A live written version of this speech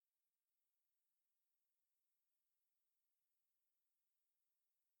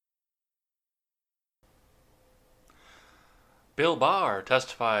Bill Barr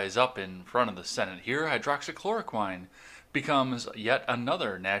testifies up in front of the Senate here. Hydroxychloroquine becomes yet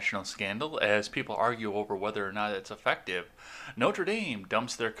another national scandal as people argue over whether or not it's effective. Notre Dame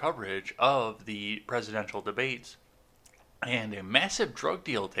dumps their coverage of the presidential debates, and a massive drug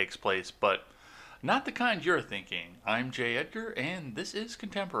deal takes place, but not the kind you're thinking. I'm Jay Edgar, and this is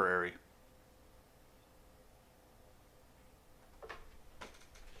Contemporary.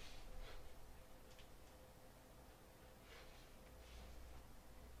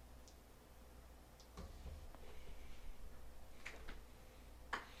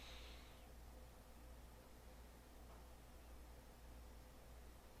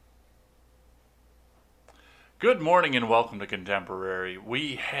 Good morning and welcome to Contemporary.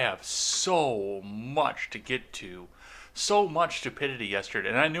 We have so much to get to, so much stupidity yesterday,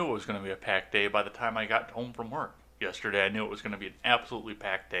 and I knew it was going to be a packed day by the time I got home from work yesterday. I knew it was going to be an absolutely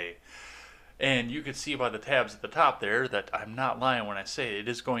packed day. And you could see by the tabs at the top there that I'm not lying when I say it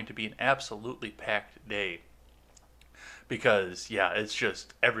is going to be an absolutely packed day. Because, yeah, it's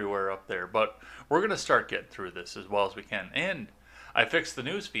just everywhere up there. But we're going to start getting through this as well as we can. And I fixed the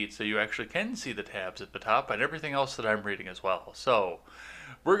news feed so you actually can see the tabs at the top and everything else that I'm reading as well. So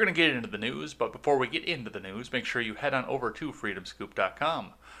we're going to get into the news, but before we get into the news, make sure you head on over to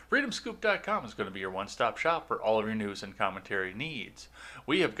freedomscoop.com. Freedomscoop.com is going to be your one-stop shop for all of your news and commentary needs.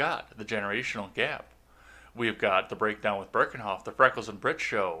 We have got the generational gap. We have got the breakdown with Birkenhoff, the Freckles and Brit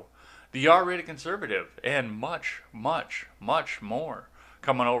show, the R-rated conservative, and much, much, much more.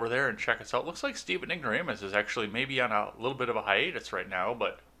 Come on over there and check us out. Looks like Stephen Ignoramus is actually maybe on a little bit of a hiatus right now,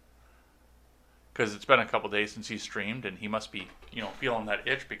 but because it's been a couple days since he streamed, and he must be, feeling that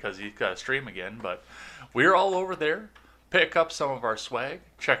itch because he's got to stream again. But we're all over there. Pick up some of our swag,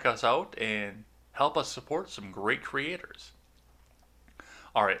 check us out, and help us support some great creators.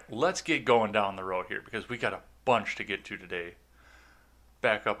 All right, let's get going down the road here because we got a bunch to get to today.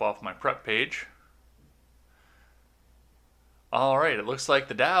 Back up off my prep page. All right, it looks like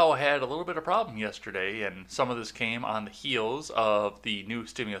the Dow had a little bit of problem yesterday, and some of this came on the heels of the new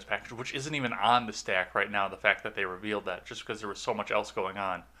stimulus package, which isn't even on the stack right now, the fact that they revealed that, just because there was so much else going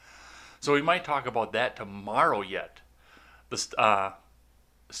on. So we might talk about that tomorrow yet, the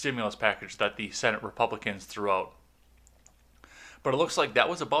stimulus package that the Senate Republicans threw out. But it looks like that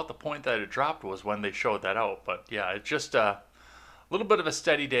was about the point that it dropped was when they showed that out. But yeah, it's just little bit of a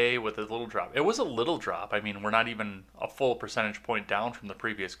steady day with a little drop. It was a little drop. I mean, we're not even a full percentage point down from the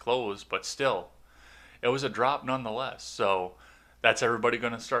previous close, but still, it was a drop nonetheless. So that's everybody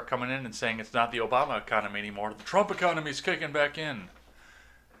going to start coming in and saying it's not the Obama economy anymore. The Trump economy is kicking back in.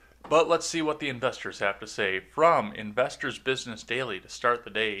 But let's see what the investors have to say. From Investors Business Daily to start the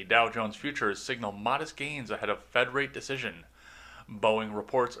day, Dow Jones Futures signal modest gains ahead of Fed rate decision. Boeing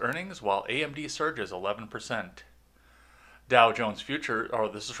reports earnings while AMD surges 11%. Dow Jones Futures,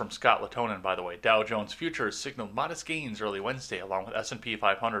 this is from Scott Latonin, by the way. Dow Jones Futures signaled modest gains early Wednesday, along with S&P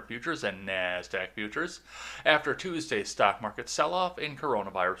 500 futures and NASDAQ futures, after Tuesday's stock market sell-off and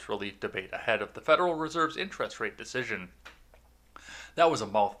coronavirus relief debate ahead of the Federal Reserve's interest rate decision. That was a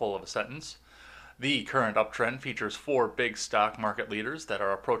mouthful of a sentence. The current uptrend features four big stock market leaders that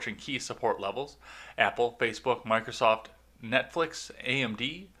are approaching key support levels: Apple, Facebook, Microsoft, Netflix,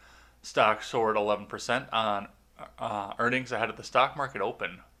 AMD. Stocks soared 11% on earnings ahead of the stock market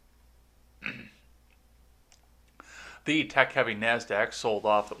open. The tech-heavy NASDAQ sold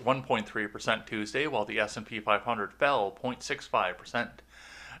off 1.3% Tuesday, while the S&P 500 fell 0.65%.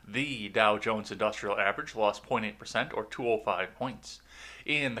 The Dow Jones Industrial Average lost 0.8%, or 205 points.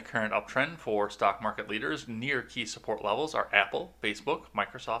 In the current uptrend for stock market leaders, near key support levels are Apple, Facebook,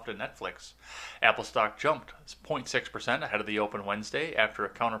 Microsoft, and Netflix. Apple stock jumped 0.6% ahead of the open Wednesday after a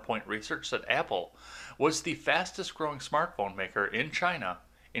Counterpoint research said Apple was the fastest growing smartphone maker in China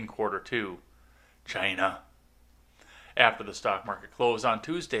in quarter two. China. After the stock market closed on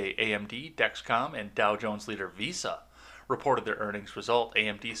Tuesday, AMD, Dexcom, and Dow Jones leader Visa reported their earnings result.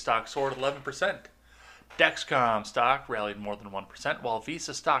 AMD stock soared 11%. Dexcom stock rallied more than 1%, while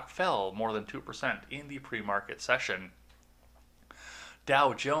Visa stock fell more than 2% in the pre-market session.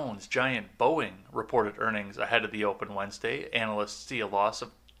 Dow Jones giant Boeing reported earnings ahead of the open Wednesday. Analysts see a loss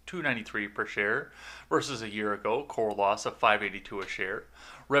of $2.93 per share versus a year ago, core loss of $5.82 a share.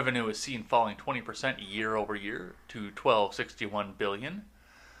 Revenue is seen falling 20% year over year to $12.61 billion.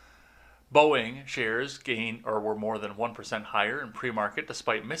 Boeing shares gained or were more than 1% higher in pre-market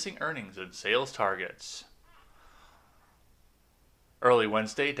despite missing earnings and sales targets. Early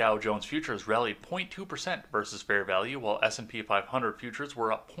Wednesday, Dow Jones futures rallied 0.2% versus fair value, while S&P 500 futures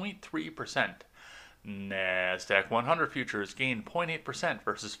were up 0.3%. NASDAQ 100 futures gained 0.8%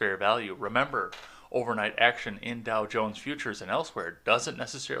 versus fair value. Remember, Overnight action in Dow Jones futures and elsewhere doesn't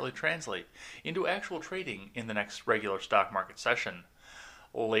necessarily translate into actual trading in the next regular stock market session.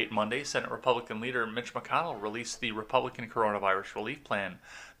 Late Monday, Senate Republican leader Mitch McConnell released the Republican coronavirus relief plan.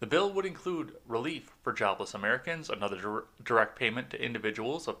 The bill would include relief for jobless Americans, another direct payment to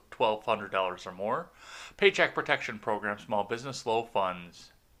individuals of $1,200 or more, Paycheck Protection Program small business low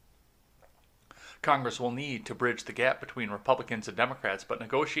funds. Congress will need to bridge the gap between Republicans and Democrats, but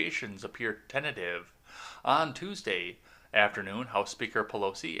negotiations appear tentative. On Tuesday afternoon, House Speaker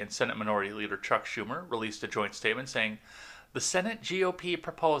Pelosi and Senate Minority Leader Chuck Schumer released a joint statement saying, "The Senate GOP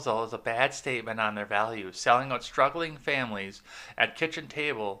proposal is a bad statement on their values, selling out struggling families at the kitchen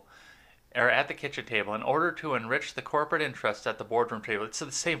table in order to enrich the corporate interests at the boardroom table." It's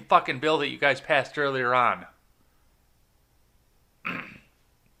the same fucking bill that you guys passed earlier on.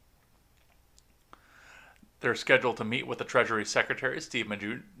 They're scheduled to meet with the Treasury Secretary Steve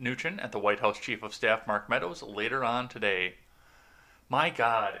Mnuchin and the White House Chief of Staff Mark Meadows later on today. My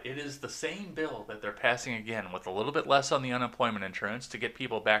God, it is the same bill that they're passing again with a little bit less on the unemployment insurance to get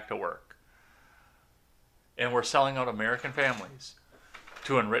people back to work. And we're selling out American families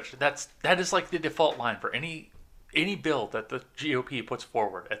to enrich. That is like the default line for any bill that the GOP puts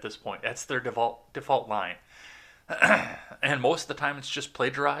forward at this point. That's their default line. And most of the time it's just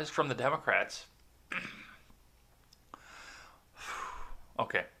plagiarized from the Democrats.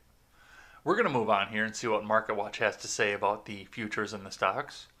 Okay. We're going to move on here and see what MarketWatch has to say about the futures and the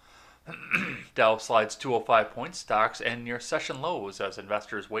stocks. Dow slides 205 points. Stocks end near session lows as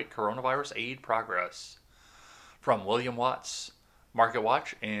investors wait coronavirus aid progress. From William Watts,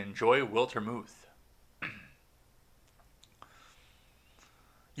 MarketWatch, and Joy Wiltermuth.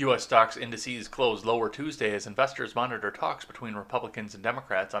 U.S. stocks indices closed lower Tuesday as investors monitor talks between Republicans and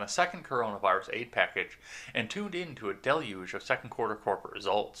Democrats on a second coronavirus aid package and tuned in to a deluge of second quarter corporate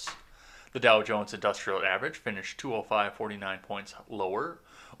results. The Dow Jones Industrial Average finished 205.49 points lower,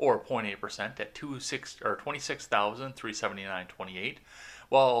 or 0.8% at 26,379.28,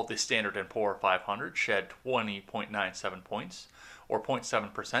 while the Standard & Poor 500 shed 20.97 points, or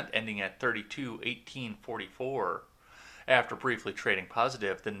 0.7%, ending at 32,1844. After briefly trading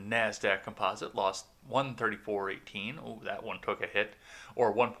positive, the NASDAQ Composite lost 134.18. Oh, that one took a hit,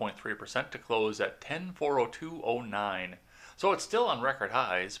 or 1.3% to close at 10,402.09. So it's still on record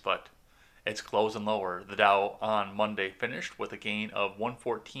highs, but it's closing lower. The Dow on Monday finished with a gain of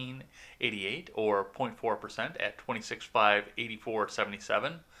 114.88, or 0.4% at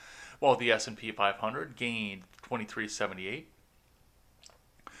 26,584.77, while the S&P 500 gained 23.78,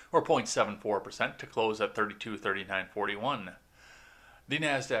 or 0.74% to close at 3239.41. The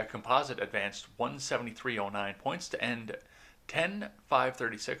NASDAQ Composite advanced 173.09 points to end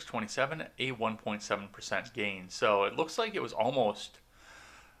 10,536.27, a 1.7% gain. So it looks like it was almost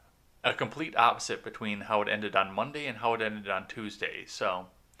a complete opposite between how it ended on Monday and how it ended on Tuesday. So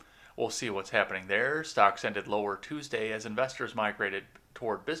we'll see what's happening there. Stocks ended lower Tuesday as investors migrated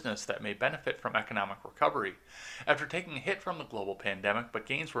toward business that may benefit from economic recovery after taking a hit from the global pandemic, but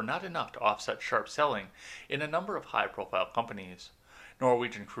gains were not enough to offset sharp selling in a number of high-profile companies.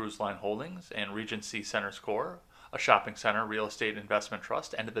 Norwegian Cruise Line Holdings and Regency Centers Corp, a shopping center real estate investment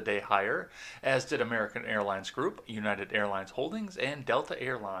trust, ended the day higher, as did American Airlines Group, United Airlines Holdings, and Delta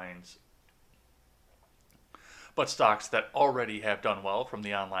Airlines. But stocks that already have done well from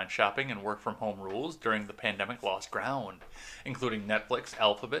the online shopping and work-from-home rules during the pandemic lost ground, including Netflix,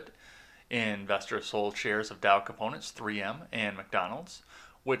 Alphabet. Investors sold shares of Dow Components, 3M, and McDonald's,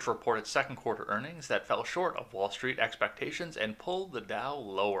 which reported second quarter earnings that fell short of Wall Street expectations and pulled the Dow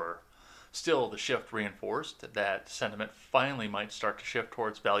lower. Still, the shift reinforced that sentiment finally might start to shift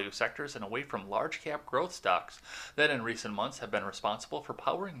towards value sectors and away from large-cap growth stocks that in recent months have been responsible for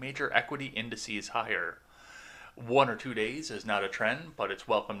powering major equity indices higher. 1 or 2 days is not a trend, but it's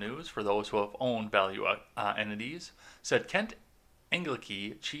welcome news for those who have owned value entities, said Kent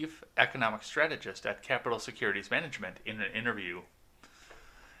Engelke, Chief Economic Strategist at Capital Securities Management, in an interview.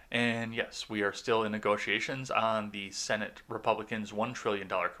 And yes, we are still in negotiations on the Senate Republicans' $1 trillion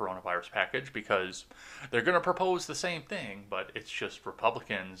coronavirus package because they're going to propose the same thing, but it's just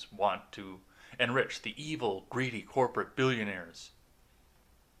Republicans want to enrich the evil, greedy corporate billionaires.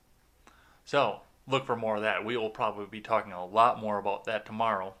 So, look for more of that. We will probably be talking a lot more about that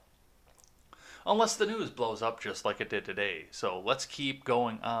tomorrow. Unless the news blows up just like it did today. So let's keep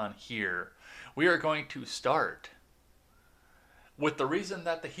going on here. We are going to start with the reason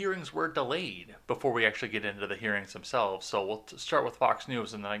that the hearings were delayed before we actually get into the hearings themselves. So we'll start with Fox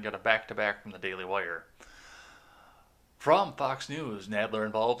News and then I get a back-to-back from the Daily Wire. From Fox News, Nadler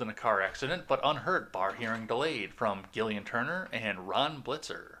involved in a car accident but unhurt, bar hearing delayed, from Gillian Turner and Ron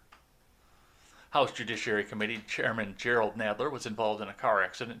Blitzer. House Judiciary Committee Chairman Gerald Nadler was involved in a car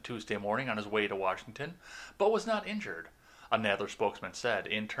accident Tuesday morning on his way to Washington, but was not injured, a Nadler spokesman said,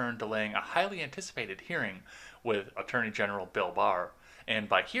 in turn delaying a highly anticipated hearing with Attorney General Bill Barr. And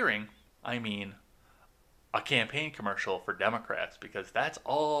by hearing, I mean a campaign commercial for Democrats, because that's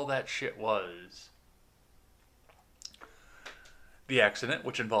all that shit was. The accident,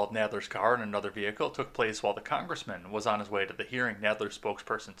 which involved Nadler's car and another vehicle, took place while the congressman was on his way to the hearing, Nadler's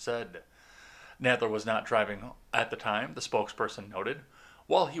spokesperson said. Nadler was not driving at the time, the spokesperson noted.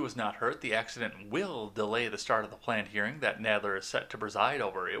 While he was not hurt, the accident will delay the start of the planned hearing that Nadler is set to preside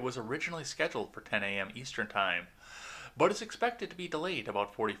over. It was originally scheduled for 10 a.m. Eastern Time, but is expected to be delayed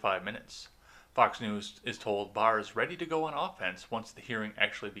about 45 minutes. Fox News is told Barr is ready to go on offense once the hearing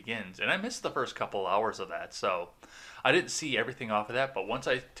actually begins. And I missed the first couple hours of that, so I didn't see everything off of that. But once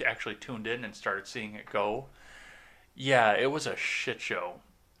I actually tuned in and started seeing it go, yeah, it was a shit show.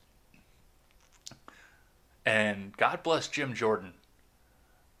 And God bless Jim Jordan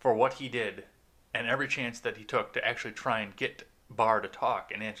for what he did and every chance that he took to actually try and get Barr to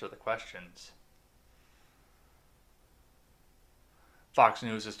talk and answer the questions. Fox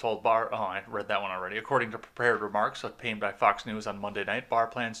News has told Barr, I read that one already. According to prepared remarks obtained by Fox News on Monday night, Barr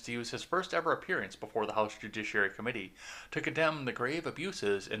plans to use his first ever appearance before the House Judiciary Committee to condemn the grave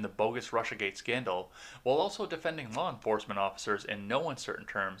abuses in the bogus Russiagate scandal, while also defending law enforcement officers in no uncertain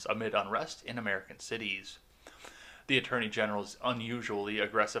terms amid unrest in American cities. The Attorney General's unusually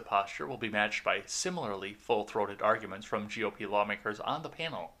aggressive posture will be matched by similarly full-throated arguments from GOP lawmakers on the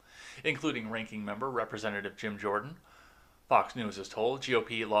panel, including Ranking Member Representative Jim Jordan. Fox News is told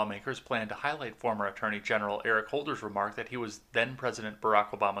GOP lawmakers plan to highlight former Attorney General Eric Holder's remark that he was then-President Barack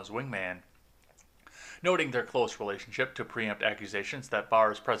Obama's wingman, noting their close relationship to preempt accusations that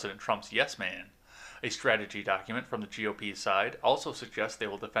Barr is President Trump's yes man. A strategy document from the GOP side also suggests they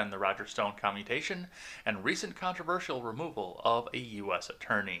will defend the Roger Stone commutation and recent controversial removal of a U.S.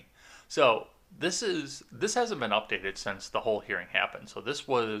 attorney. So this hasn't been updated since the whole hearing happened. So this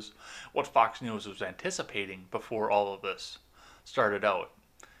was what Fox News was anticipating before all of this started out.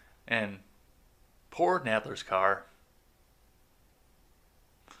 And poor Nadler's car,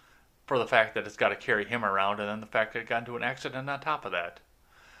 for the fact that it's got to carry him around, and then the fact that it got into an accident on top of that.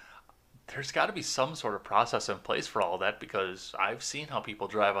 There's got to be some sort of process in place for all that, because I've seen how people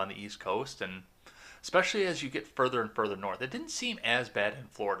drive on the East Coast, and especially as you get further and further north. It didn't seem as bad in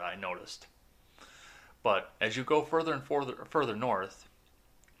Florida, I noticed. But as you go further and further north,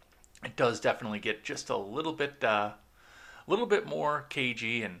 it does definitely get just a little bit more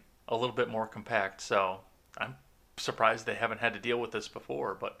cagey and a little bit more compact. So I'm surprised they haven't had to deal with this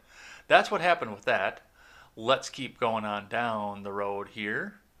before. But that's what happened with that. Let's keep going on down the road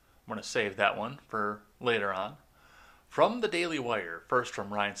here. I'm going to save that one for later on. From the Daily Wire, first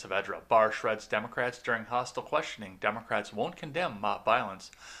from Ryan Saavedra. Barr shreds Democrats during hostile questioning. Democrats won't condemn mob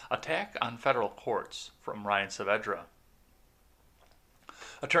violence. Attack on federal courts, from Ryan Saavedra.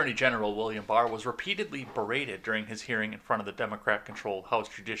 Attorney General William Barr was repeatedly berated during his hearing in front of the Democrat-controlled House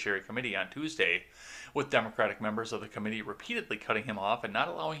Judiciary Committee on Tuesday, with Democratic members of the committee repeatedly cutting him off and not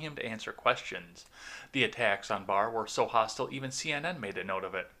allowing him to answer questions. The attacks on Barr were so hostile even CNN made a note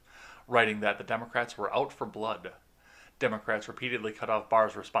of it, writing that the Democrats were out for blood. Democrats repeatedly cut off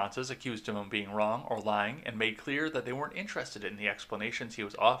Barr's responses, accused him of being wrong or lying, and made clear that they weren't interested in the explanations he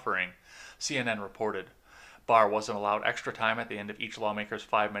was offering, CNN reported. Barr wasn't allowed extra time at the end of each lawmaker's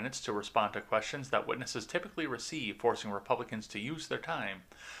 5 minutes to respond to questions that witnesses typically receive, forcing Republicans to use their time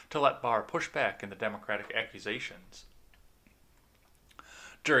to let Barr push back in the Democratic accusations.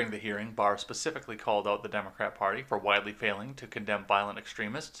 During the hearing, Barr specifically called out the Democrat Party for widely failing to condemn violent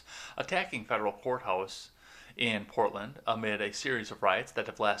extremists attacking federal courthouse in Portland amid a series of riots that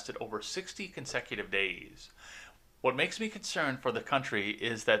have lasted over 60 consecutive days. What makes me concerned for the country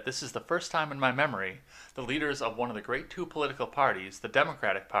is that this is the first time in my memory the leaders of one of the great two political parties, the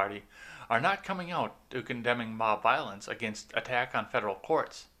Democratic Party, are not coming out to condemning mob violence against attack on federal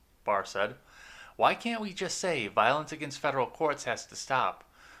courts, Barr said. Why can't we just say violence against federal courts has to stop?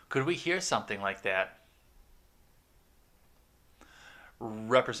 Could we hear something like that?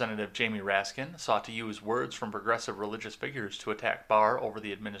 Representative Jamie Raskin sought to use words from progressive religious figures to attack Barr over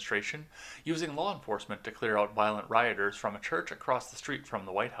the administration, using law enforcement to clear out violent rioters from a church across the street from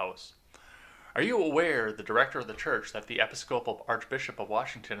the White House. Are you aware, the director of the church, that the Episcopal Archbishop of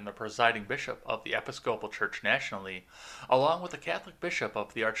Washington and the presiding bishop of the Episcopal Church nationally, along with the Catholic Bishop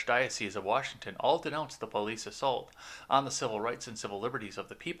of the Archdiocese of Washington, all denounced the police assault on the civil rights and civil liberties of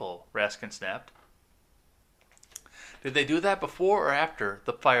the people? Raskin snapped. Did they do that before or after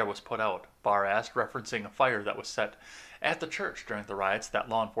the fire was put out? Barr asked, referencing a fire that was set at the church during the riots that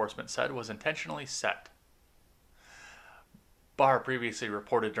law enforcement said was intentionally set. Barr previously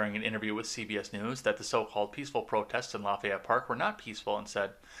reported during an interview with CBS News that the so-called peaceful protests in Lafayette Park were not peaceful and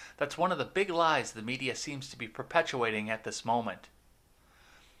said, "That's one of the big lies the media seems to be perpetuating at this moment."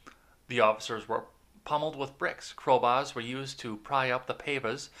 The officers were pummeled with bricks. Crowbars were used to pry up the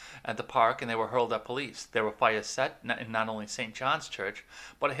pavers at the park, and they were hurled at police. There were fires set in not only St. John's Church,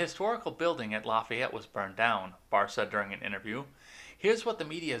 but a historical building at Lafayette was burned down, Barr said during an interview. "Here's what the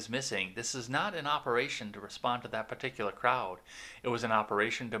media is missing. This is not an operation to respond to that particular crowd. It was an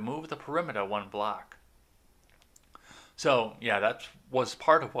operation to move the perimeter 1 block." So, yeah, that was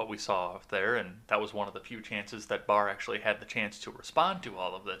part of what we saw up there, and that was one of the few chances that Barr actually had the chance to respond to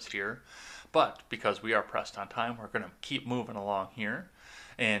all of this here. But because we are pressed on time, we're going to keep moving along here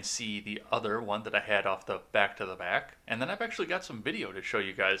and see the other one that I had off the back to the back. And then I've actually got some video to show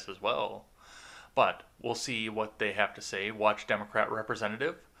you guys as well. But we'll see what they have to say. Watch Democrat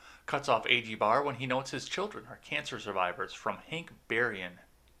representative cuts off A.G. Barr when he notes his children are cancer survivors, from Hank Berrien.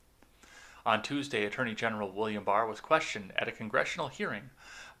 On Tuesday, Attorney General William Barr was questioned at a congressional hearing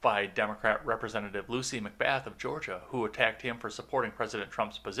by Democrat Representative Lucy McBath of Georgia, who attacked him for supporting President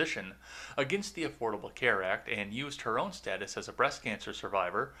Trump's position against the Affordable Care Act and used her own status as a breast cancer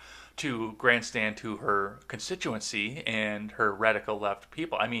survivor to grandstand to her constituency and her radical left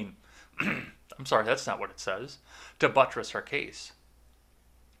people. I mean, I'm sorry, that's not what it says. To buttress her case.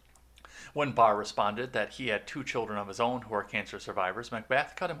 When Barr responded that he had 2 children of his own who are cancer survivors,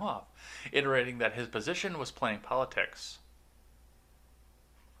 McBath cut him off, iterating that his position was playing politics.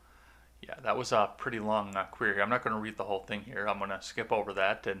 Yeah, that was a pretty long query. I'm not going to read the whole thing here. I'm going to skip over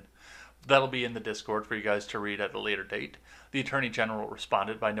that, and that'll be in the Discord for you guys to read at a later date. The Attorney General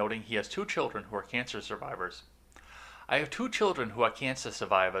responded by noting he has 2 children who are cancer survivors. "I have 2 children who are cancer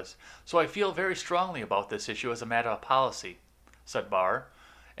survivors, so I feel very strongly about this issue as a matter of policy," said Barr,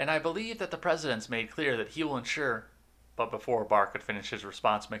 "and I believe that the President's made clear that he will ensure—" But before Barr could finish his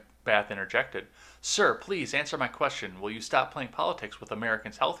response, McBath interjected, "Sir, please answer my question. Will you stop playing politics with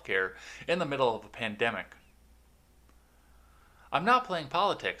Americans' health care in the middle of a pandemic?" "I'm not playing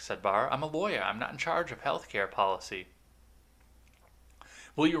politics," said Barr. "I'm a lawyer. I'm not in charge of health care policy."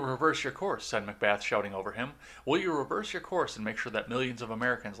 "Will you reverse your course?" said McBath, shouting over him. "Will you reverse your course and make sure that millions of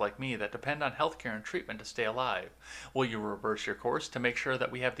Americans like me that depend on health care and treatment to stay alive? Will you reverse your course to make sure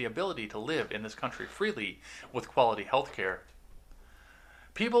that we have the ability to live in this country freely with quality health care?"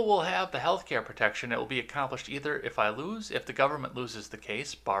 "People will have the health care protection. It will be accomplished either if I lose, if the government loses the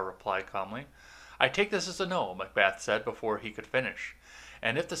case," Barr replied calmly. "I take this as a no," McBath said before he could finish.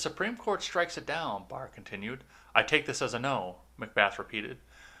 "And if the Supreme Court strikes it down," Barr continued. "I take this as a no," McBath repeated.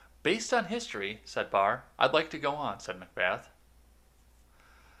 "Based on history," said Barr. "I'd like to go on," said McBath.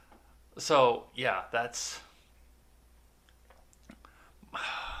 So, yeah, that's...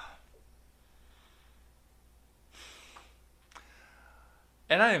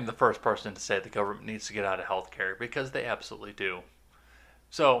 And I am the first person to say the government needs to get out of healthcare, because they absolutely do.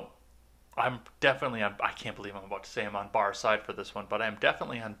 So, I'm definitely on... I can't believe I'm about to say I'm on Barr's side for this one, but I'm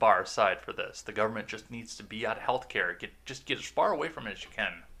definitely on Barr's side for this. The government just needs to be out of healthcare. Just get as far away from it as you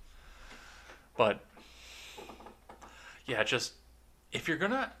can. But, yeah, just, if you're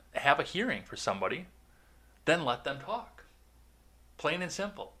going to have a hearing for somebody, then let them talk. Plain and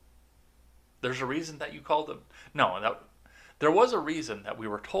simple. There's a reason that you called them. No, there was a reason that we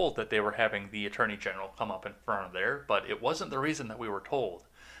were told that they were having the Attorney General come up in front of there, but it wasn't the reason that we were told.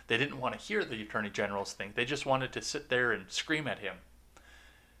 They didn't want to hear the Attorney General's thing. They just wanted to sit there and scream at him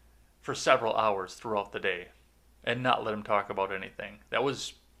for several hours throughout the day and not let him talk about anything. That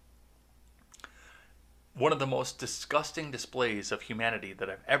was one of the most disgusting displays of humanity that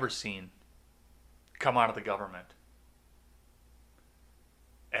I've ever seen come out of the government.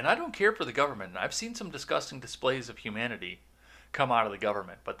 And I don't care for the government. I've seen some disgusting displays of humanity come out of the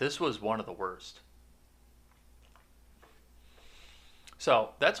government, but this was one of the worst.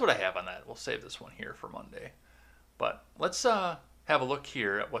 So that's what I have on that. We'll save this one here for Monday. But let's have a look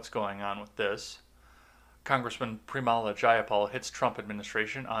here at what's going on with this. Congressman Pramila Jayapal hits Trump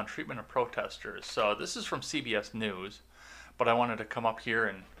administration on treatment of protesters. So this is from CBS News, but I wanted to come up here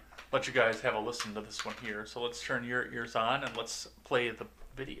and let you guys have a listen to this one here. So let's turn your ears on and let's play the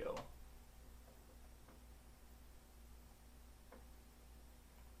video.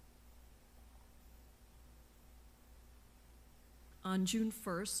 On June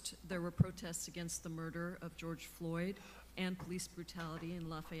 1st, there were protests against the murder of George Floyd and police brutality in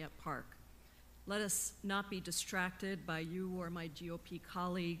Lafayette Park. Let us not be distracted by you or my GOP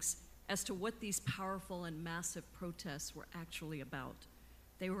colleagues as to what these powerful and massive protests were actually about.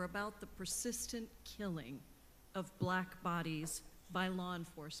 They were about the persistent killing of black bodies by law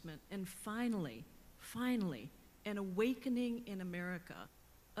enforcement, and finally, an awakening in America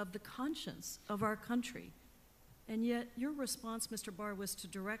of the conscience of our country. And yet, your response, Mr. Barr, was to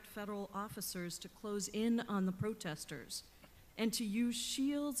direct federal officers to close in on the protesters and to use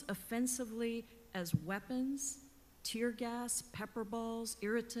shields offensively as weapons, tear gas, pepper balls,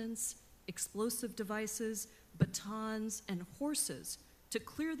 irritants, explosive devices, batons, and horses to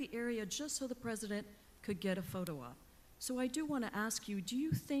clear the area just so the president could get a photo op. So I do want to ask you, do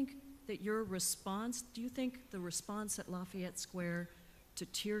you think that do you think the response at Lafayette Square to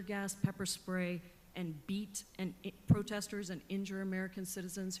tear gas, pepper spray, and beat protesters and injure American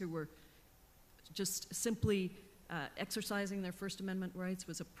citizens who were just simply exercising their First Amendment rights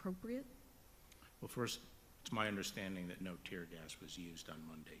was appropriate? Well, first, it's my understanding that no tear gas was used on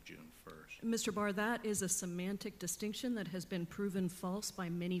Monday, June 1st. Mr. Barr, that is a semantic distinction that has been proven false by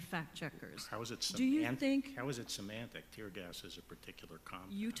many fact checkers. How is it semantic? Do you think... How is it semantic? Tear gas is a particular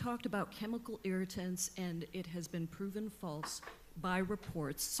compound. You talked about chemical irritants, and it has been proven false by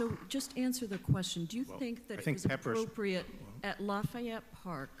reports. So just answer the question. Do you think that it was appropriate at Lafayette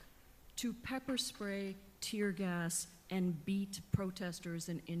Park to pepper spray, tear gas, and beat protesters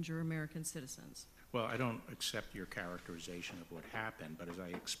and injure American citizens? Well, I don't accept your characterization of what happened, but as I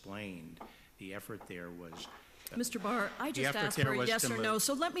explained, the effort there was... Mr. Barr, I just asked for a yes or no,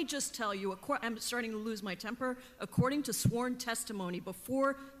 so let me just tell you, I'm starting to lose my temper. According to sworn testimony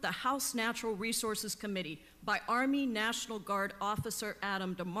before the House Natural Resources Committee by Army National Guard officer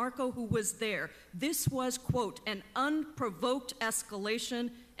Adam DeMarco, who was there, this was, quote, an unprovoked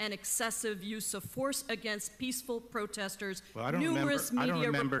escalation and excessive use of force against peaceful protesters. Well, I don't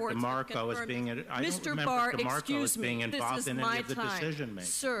remember DeMarco as being involved in any of the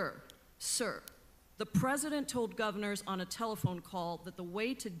decision-making. Sir, the president told governors on a telephone call that the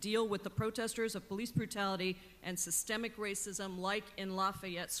way to deal with the protesters of police brutality and systemic racism like in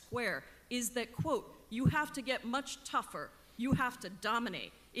Lafayette Square is that, quote, you have to get much tougher. You have to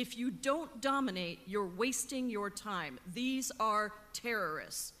dominate. If you don't dominate, you're wasting your time. These are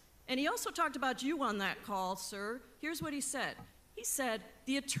terrorists. And he also talked about you on that call, sir. Here's what he said. He said,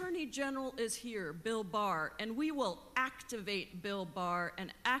 the Attorney General is here, Bill Barr, and we will activate Bill Barr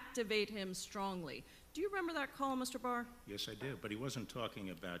and activate him strongly. Do you remember that call, Mr. Barr? Yes, I do, but he wasn't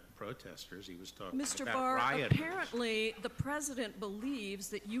talking about protesters. He was talking Mr. about Barr, rioters. apparently the president believes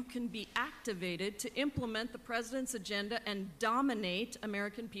that you can be activated to implement the president's agenda and dominate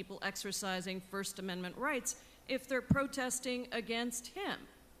American people exercising First Amendment rights if they're protesting against him.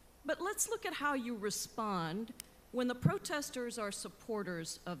 But let's look at how you respond when the protesters are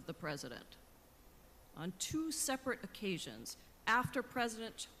supporters of the president. On two separate occasions, after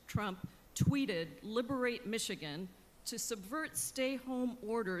President Trump tweeted, "Liberate Michigan," to subvert stay-home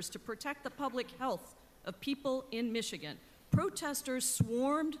orders to protect the public health of people in Michigan, protesters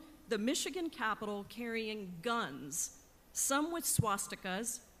swarmed the Michigan Capitol carrying guns, some with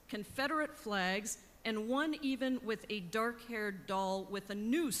swastikas, Confederate flags, and one even with a dark-haired doll with a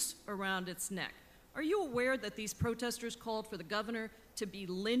noose around its neck. Are you aware that these protesters called for the governor to be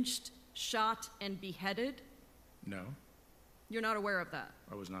lynched, shot, and beheaded? No. You're not aware of that?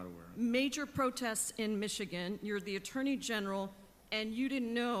 I was not aware of it. Major protests in Michigan. You're the Attorney General, and you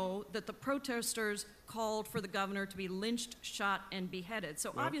didn't know that the protesters called for the governor to be lynched, shot, and beheaded.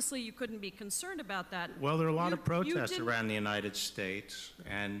 So obviously you couldn't be concerned about that. Well, there are a lot of protests around the United States,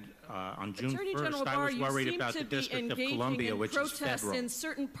 and on June 1st, I was worried about the District of Columbia, which is federal. In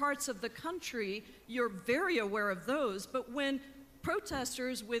certain parts of the country, you're very aware of those, but when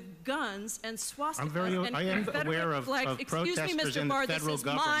protesters with guns and swastikas and Confederate flags, excuse me, Mr. Barr, this is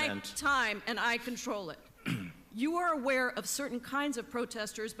my time and I control it. You are aware of certain kinds of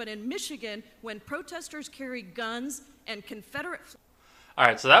protesters, but in Michigan, when protesters carry guns and Confederate flags. All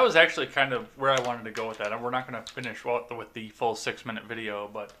right, so that was actually kind of where I wanted to go with that. And we're not going to finish with the full 6-minute video,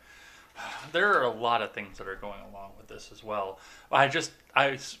 but there are a lot of things that are going along with this as well.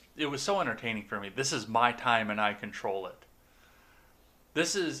 It was so entertaining for me. This is my time and I control it.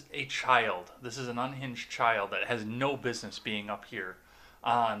 This is a child. This is an unhinged child that has no business being up here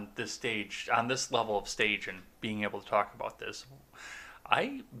on this stage, on this level of stage, and being able to talk about this.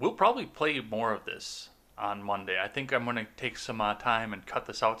 I will probably play more of this on Monday. I think I'm going to take some time and cut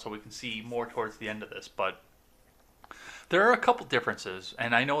this out so we can see more towards the end of this. But there are a couple differences,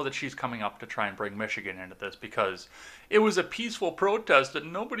 and I know that she's coming up to try and bring Michigan into this because it was a peaceful protest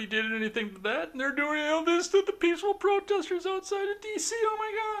and nobody did anything to that, and they're doing all this to the peaceful protesters outside of D.C. Oh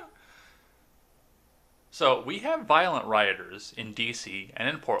my God. So we have violent rioters in D.C. and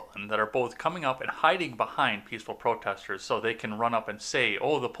in Portland that are both coming up and hiding behind peaceful protesters so they can run up and say,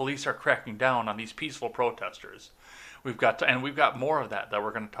 oh, the police are cracking down on these peaceful protesters. We've got more of that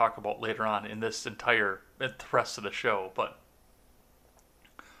we're going to talk about later on in the rest of the show. But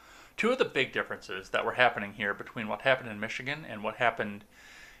two of the big differences that were happening here between what happened in Michigan and what happened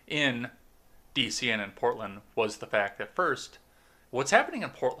in D.C. and in Portland was the fact that first, what's happening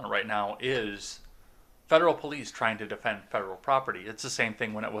in Portland right now is federal police trying to defend federal property. It's the same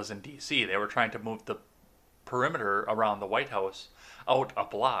thing when it was in D.C. They were trying to move the perimeter around the White House out a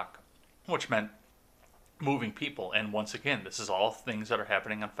block, which meant moving people. And once again, this is all things that are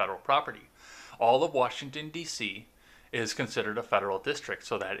happening on federal property. All of Washington, D.C. is considered a federal district,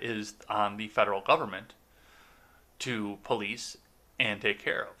 so that is on the federal government to police and take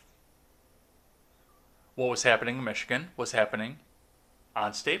care of. What was happening in Michigan was happening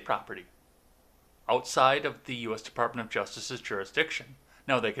on state property, outside of the U.S. Department of Justice's jurisdiction.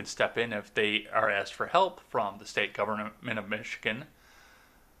 Now, they can step in if they are asked for help from the state government of Michigan.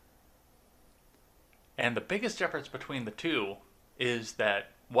 And the biggest difference between the two is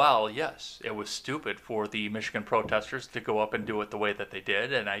that, while, yes, it was stupid for the Michigan protesters to go up and do it the way that they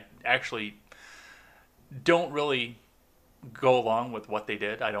did, and I actually don't really go along with what they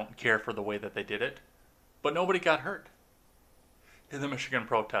did. I don't care for the way that they did it. But nobody got hurt. In the Michigan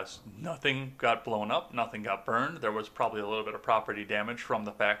protests, nothing got blown up, nothing got burned. There was probably a little bit of property damage from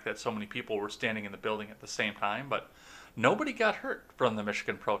the fact that so many people were standing in the building at the same time, but nobody got hurt from the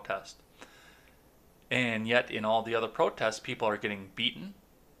Michigan protest. And yet, in all the other protests, people are getting beaten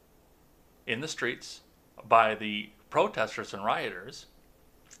in the streets by the protesters and rioters.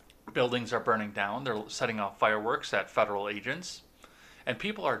 Buildings are burning down. They're setting off fireworks at federal agents. And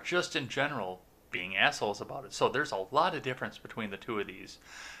people are just in general being assholes about it. So there's a lot of difference between the two of these.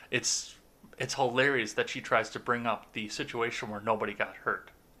 It's hilarious that she tries to bring up the situation where nobody got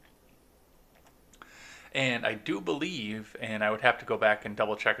hurt. And I do believe, and I would have to go back and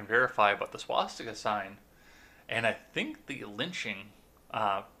double check and verify, but the swastika sign, and I think the lynching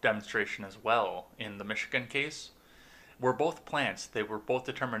demonstration as well in the Michigan case, were both plants. They were both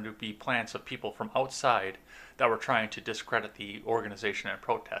determined to be plants of people from outside that were trying to discredit the organization and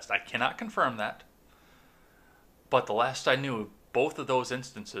protest. I cannot confirm that, but the last I knew, both of those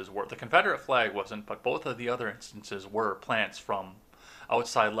instances were, the Confederate flag wasn't, but both of the other instances were plants from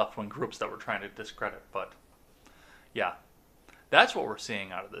outside left-wing groups that were trying to discredit. But yeah, that's what we're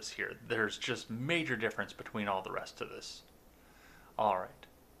seeing out of this here. There's just major difference between all the rest of this. All right.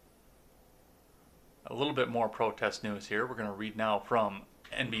 A little bit more protest news here. We're going to read now from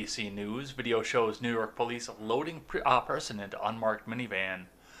NBC News. Video shows New York police loading person into unmarked minivan.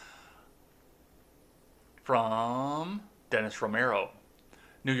 From Dennis Romero.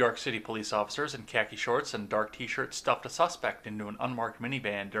 New York City police officers in khaki shorts and dark t-shirts stuffed a suspect into an unmarked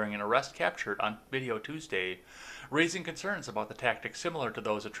minivan during an arrest captured on video Tuesday, raising concerns about the tactics similar to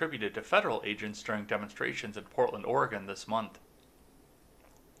those attributed to federal agents during demonstrations in Portland, Oregon this month.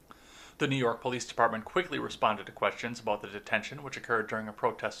 The New York Police Department quickly responded to questions about the detention, which occurred during a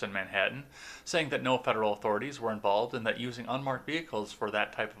protest in Manhattan, saying that no federal authorities were involved and that using unmarked vehicles for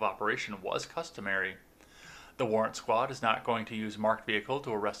that type of operation was customary. The warrant squad is not going to use marked vehicle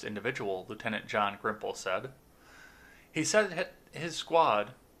to arrest individual, Lieutenant John Grimple said. He said his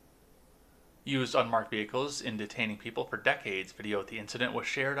squad used unmarked vehicles in detaining people for decades. Video of the incident was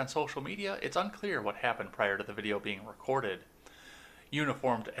shared on social media. It's unclear what happened prior to the video being recorded.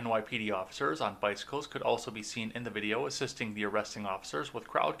 Uniformed NYPD officers on bicycles could also be seen in the video assisting the arresting officers with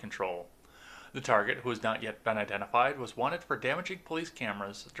crowd control. The target, who has not yet been identified, was wanted for damaging police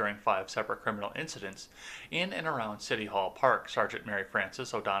cameras during 5 separate criminal incidents in and around City Hall Park, Sergeant Mary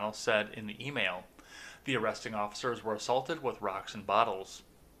Frances O'Donnell said in the email. The arresting officers were assaulted with rocks and bottles.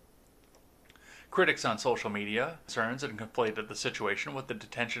 Critics on social media concerns and conflated the situation with the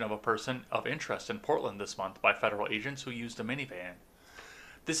detention of a person of interest in Portland this month by federal agents who used a minivan.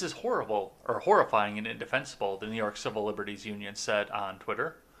 This is horrifying and indefensible, the New York Civil Liberties Union said on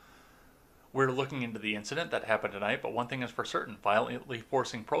Twitter. We're looking into the incident that happened tonight, but one thing is for certain. Violently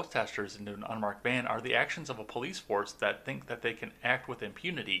forcing protesters into an unmarked van are the actions of a police force that think that they can act with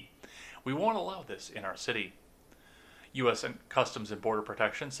impunity. We won't allow this in our city. U.S. Customs and Border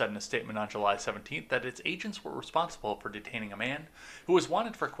Protection said in a statement on July 17th that its agents were responsible for detaining a man who was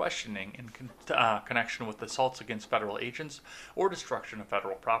wanted for questioning in connection with assaults against federal agents or destruction of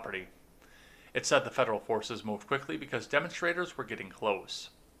federal property. It said the federal forces moved quickly because demonstrators were getting close.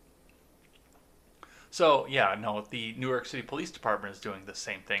 So, yeah, no, the New York City Police Department is doing the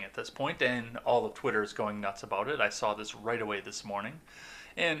same thing at this point, and all of Twitter is going nuts about it. I saw this right away this morning,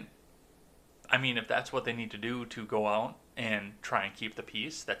 and I mean, if that's what they need to do to go out and try and keep the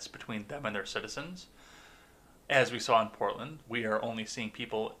peace, that's between them and their citizens. As we saw in Portland, we are only seeing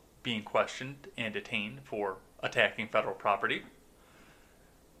people being questioned and detained for attacking federal property.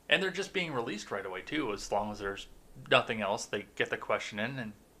 And they're just being released right away, too. As long as there's nothing else, they get the question in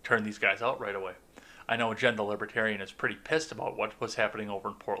and turn these guys out right away. I know Jen the Libertarian is pretty pissed about what was happening over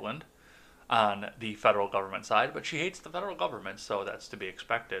in Portland on the federal government side, but she hates the federal government, so that's to be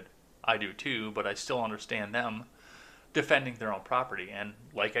expected. I do too, but I still understand them defending their own property. And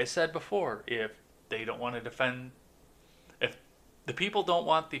like I said before, if they don't want to defend, if the people don't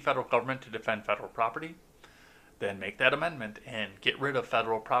want the federal government to defend federal property, then make that amendment and get rid of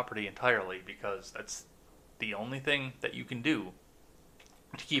federal property entirely, because that's the only thing that you can do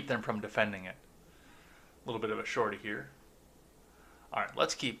to keep them from defending it. A little bit of a shorty here. All right,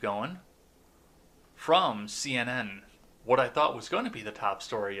 let's keep going. From CNN, what I thought was going to be the top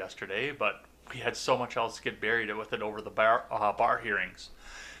story yesterday, but we had so much else to get buried with it over the bar hearings.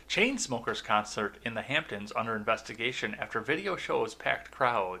 Chainsmokers concert in the Hamptons under investigation after video shows packed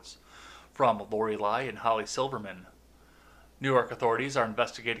crowds. From Lori Lai and Holly Silverman. New York authorities are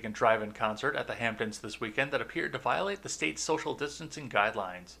investigating a drive-in concert at the Hamptons this weekend that appeared to violate the state's social distancing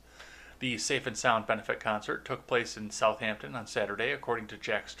guidelines. The Safe and Sound benefit concert took place in Southampton on Saturday, according to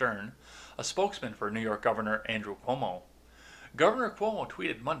Jack Stern, a spokesman for New York Governor Andrew Cuomo. Governor Cuomo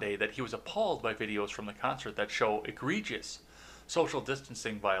tweeted Monday that he was appalled by videos from the concert that show egregious social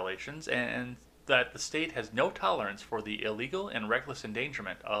distancing violations and that the state has no tolerance for the illegal and reckless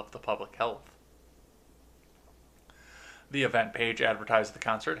endangerment of the public health. The event page advertised the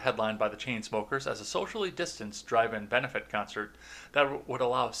concert, headlined by the Chainsmokers, as a socially distanced drive-in benefit concert that would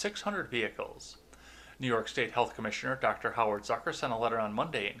allow 600 vehicles. New York State Health Commissioner Dr. Howard Zucker sent a letter on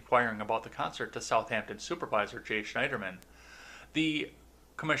Monday inquiring about the concert to Southampton Supervisor Jay Schneiderman. The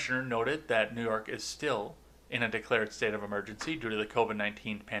commissioner noted that New York is still in a declared state of emergency due to the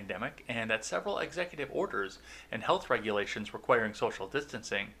COVID-19 pandemic, and that several executive orders and health regulations requiring social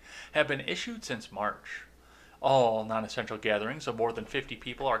distancing have been issued since March. All non-essential gatherings of more than 50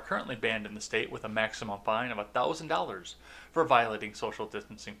 people are currently banned in the state, with a maximum fine of $1,000 for violating social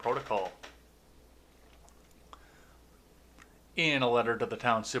distancing protocol. In a letter to the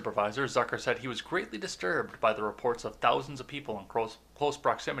town supervisor, Zucker said he was greatly disturbed by the reports of thousands of people in close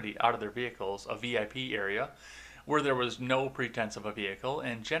proximity out of their vehicles, a VIP area where there was no pretense of a vehicle,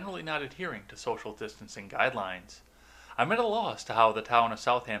 and generally not adhering to social distancing guidelines. I'm at a loss to how the town of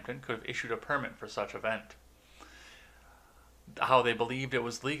Southampton could have issued a permit for such event. How they believed it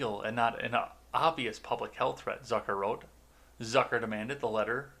was legal and not an obvious public health threat, Zucker wrote. Zucker demanded in the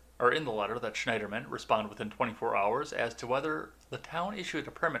letter that Schneiderman respond within 24 hours as to whether the town issued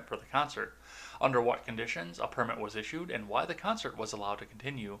a permit for the concert, under what conditions a permit was issued, and why the concert was allowed to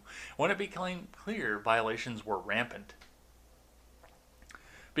continue when it became clear violations were rampant.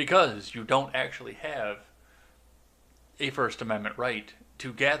 Because you don't actually have a First Amendment right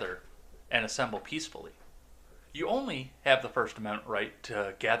to gather and assemble peacefully. You only have the First Amendment right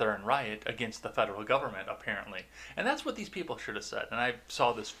to gather and riot against the federal government, apparently. And that's what these people should have said. And I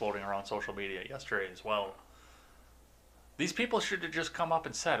saw this floating around social media yesterday as well. These people should have just come up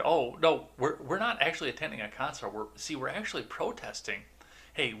and said, oh, no, we're not actually attending a concert. We're actually protesting.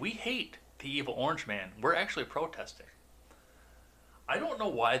 Hey, we hate the evil orange man. We're actually protesting. I don't know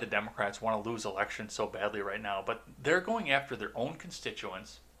why the Democrats want to lose elections so badly right now, but they're going after their own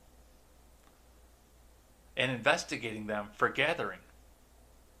constituents and investigating them for gathering,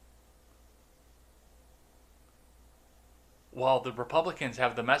 while the Republicans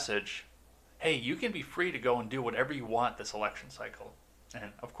have the message, hey, you can be free to go and do whatever you want this election cycle.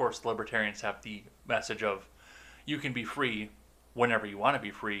 And of course, the Libertarians have the message of, you can be free whenever you want to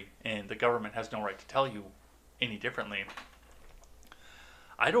be free, and the government has no right to tell you any differently.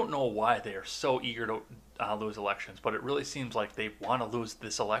 I don't know why they are so eager to lose elections, but it really seems like they want to lose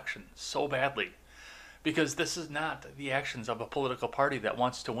this election so badly. Because this is not the actions of a political party that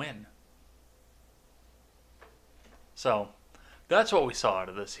wants to win. So, that's what we saw out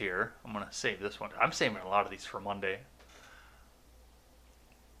of this here. I'm going to save this one. I'm saving a lot of these for Monday.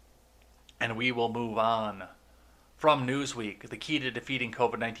 And we will move on. From Newsweek, the key to defeating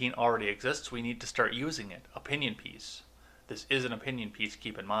COVID-19 already exists. We need to start using it. Opinion piece. This is an opinion piece,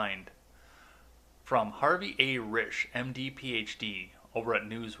 keep in mind. From Harvey A. Risch, MD, PhD, over at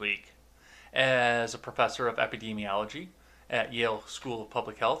Newsweek. As a professor of epidemiology at Yale School of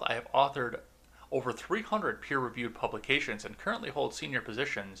Public Health, I have authored over 300 peer-reviewed publications and currently hold senior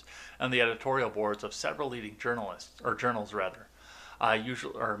positions on the editorial boards of several leading journals. I'm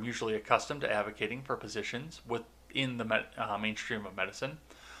usually accustomed to advocating for positions within the mainstream of medicine,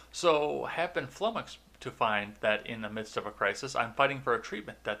 So have been flummoxed to find that in the midst of a crisis, I'm fighting for a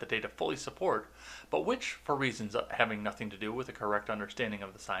treatment that the data fully support, but which, for reasons having nothing to do with a correct understanding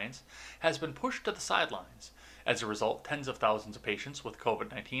of the science, has been pushed to the sidelines. As a result, tens of thousands of patients with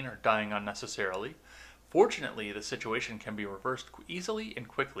COVID-19 are dying unnecessarily. Fortunately, the situation can be reversed easily and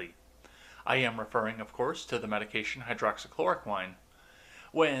quickly. I am referring, of course, to the medication hydroxychloroquine.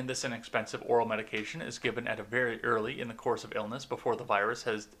 When this inexpensive oral medication is given at a very early in the course of illness before the virus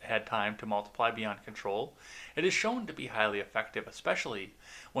has had time to multiply beyond control, it is shown to be highly effective, especially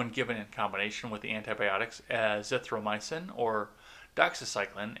when given in combination with the antibiotics azithromycin or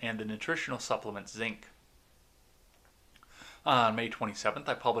doxycycline and the nutritional supplement zinc. On May 27th,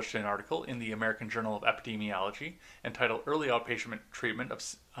 I published an article in the American Journal of Epidemiology entitled Early Outpatient Treatment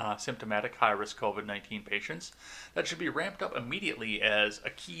of Symptomatic High-Risk COVID-19 Patients that should be ramped up immediately as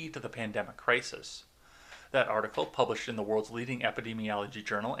a key to the pandemic crisis. That article, published in the world's leading epidemiology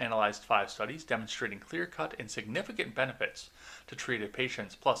journal, analyzed 5 studies demonstrating clear-cut and significant benefits to treated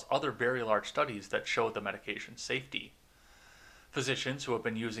patients, plus other very large studies that showed the medication's safety. Physicians who have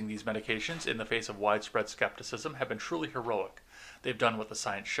been using these medications in the face of widespread skepticism have been truly heroic. They've done what the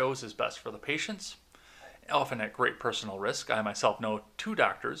science shows is best for the patients, often at great personal risk. I myself know 2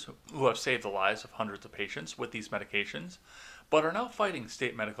 doctors who have saved the lives of hundreds of patients with these medications, but are now fighting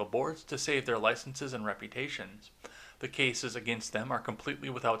state medical boards to save their licenses and reputations. The cases against them are completely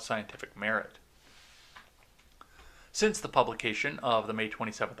without scientific merit. Since the publication of the May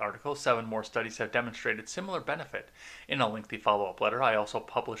 27th article, 7 more studies have demonstrated similar benefit. In a lengthy follow-up letter I also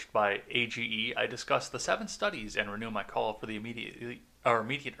published by AGE, I discuss the 7 studies and renew my call for the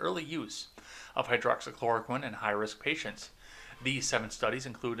immediate early use of hydroxychloroquine in high-risk patients. These 7 studies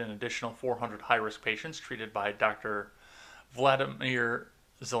include an additional 400 high-risk patients treated by Dr. Vladimir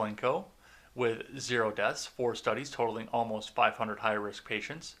Zelenko with 0 deaths, 4 studies totaling almost 500 high-risk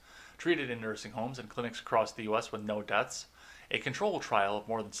patients treated in nursing homes and clinics across the U.S. with no deaths, a control trial of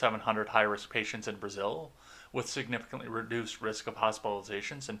more than 700 high-risk patients in Brazil with significantly reduced risk of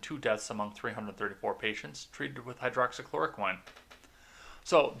hospitalizations, and 2 deaths among 334 patients treated with hydroxychloroquine.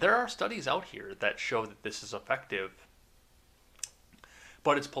 So there are studies out here that show that this is effective,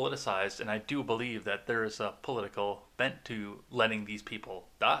 but it's politicized, and I do believe that there is a political bent to letting these people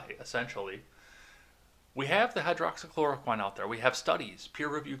die, essentially. We have the hydroxychloroquine out there. We have studies,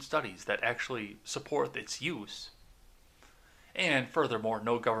 peer-reviewed studies, that actually support its use. And furthermore,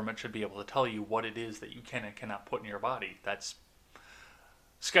 no government should be able to tell you what it is that you can and cannot put in your body.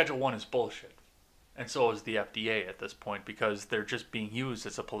 Schedule 1 is bullshit. And so is the FDA at this point, because they're just being used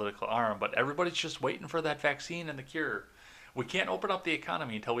as a political arm. But everybody's just waiting for that vaccine and the cure. We can't open up the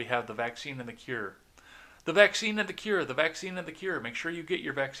economy until we have the vaccine and the cure. The vaccine and the cure, the vaccine and the cure. Make sure you get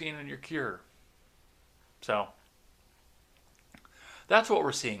your vaccine and your cure. So, that's what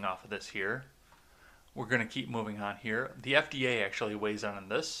we're seeing off of this here. We're going to keep moving on here. The FDA actually weighs in on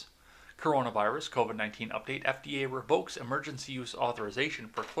this. Coronavirus COVID-19 update. FDA revokes emergency use authorization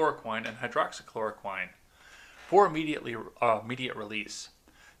for chloroquine and hydroxychloroquine for immediate release.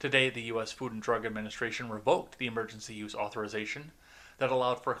 Today, the U.S. Food and Drug Administration revoked the emergency use authorization that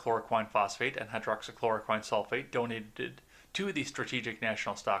allowed for chloroquine phosphate and hydroxychloroquine sulfate donated to the Strategic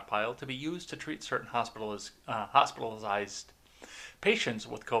National Stockpile to be used to treat certain hospitalized patients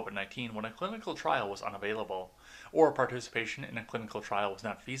with COVID-19 when a clinical trial was unavailable or participation in a clinical trial was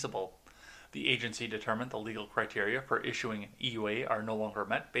not feasible. The agency determined the legal criteria for issuing an EUA are no longer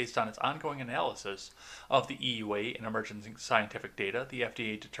met based on its ongoing analysis of the EUA and emerging scientific data. The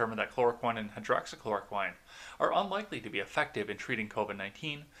FDA determined that chloroquine and hydroxychloroquine are unlikely to be effective in treating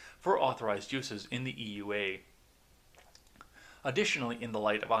COVID-19 for authorized uses in the EUA. Additionally, in the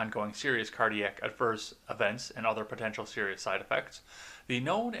light of ongoing serious cardiac adverse events and other potential serious side effects, the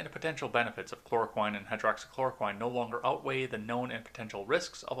known and potential benefits of chloroquine and hydroxychloroquine no longer outweigh the known and potential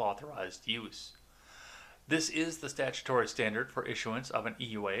risks of authorized use. This is the statutory standard for issuance of an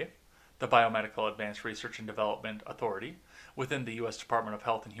EUA. The Biomedical Advanced Research and Development Authority within the U.S. Department of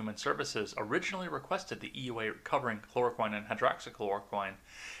Health and Human Services originally requested the EUA covering chloroquine and hydroxychloroquine,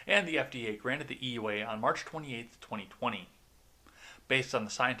 and the FDA granted the EUA on March 28, 2020. Based on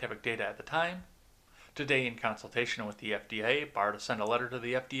the scientific data at the time, today in consultation with the FDA, BARDA sent a letter to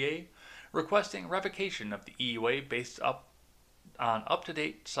the FDA requesting revocation of the EUA based on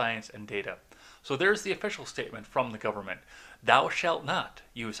up-to-date science and data. So there's the official statement from the government. Thou shalt not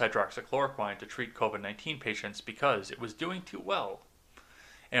use hydroxychloroquine to treat COVID-19 patients because it was doing too well.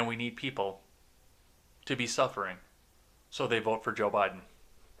 And we need people to be suffering. So they vote for Joe Biden.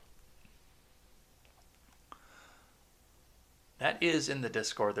 That is in the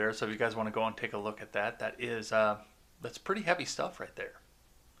Discord there, so if you guys want to go and take a look at that, that's pretty heavy stuff right there.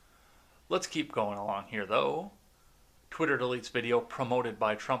 Let's keep going along here, though. Twitter deletes video promoted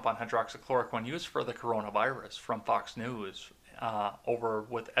by Trump on hydroxychloroquine use for the coronavirus from Fox News, over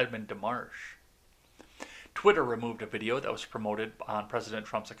with Edmund DeMarche. Twitter removed a video that was promoted on President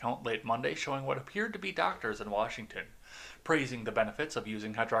Trump's account late Monday showing what appeared to be doctors in Washington praising the benefits of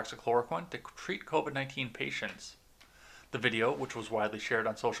using hydroxychloroquine to treat COVID-19 patients. The video, which was widely shared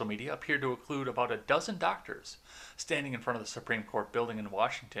on social media, appeared to include about a dozen doctors standing in front of the Supreme Court building in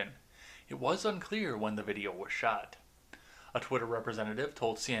Washington. It was unclear when the video was shot. A Twitter representative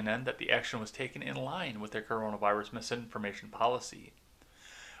told CNN that the action was taken in line with their coronavirus misinformation policy.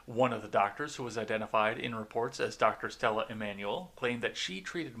 One of the doctors, who was identified in reports as Dr. Stella Emanuel, claimed that she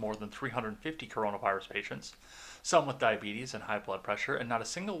treated more than 350 coronavirus patients, some with diabetes and high blood pressure, and not a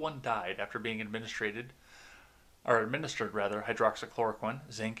single one died after being administered hydroxychloroquine,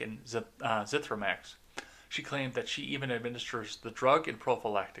 zinc, and Zithromax. She claimed that she even administers the drug in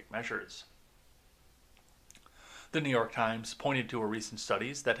prophylactic measures. The New York Times pointed to a recent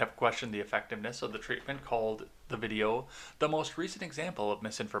studies that have questioned the effectiveness of the treatment, called the video the most recent example of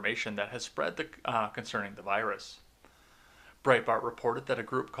misinformation that has spread concerning the virus. Breitbart reported that a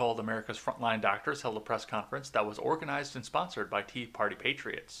group called America's Frontline Doctors held a press conference that was organized and sponsored by Tea Party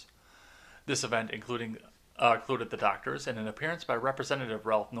patriots. This event included the doctors and an appearance by Representative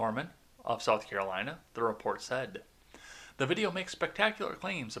Ralph Norman of South Carolina, the report said. The video makes spectacular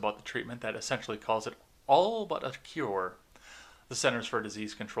claims about the treatment that essentially calls it all but a cure. The Centers for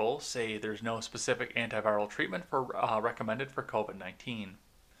Disease Control say there's no specific antiviral treatment recommended for COVID-19.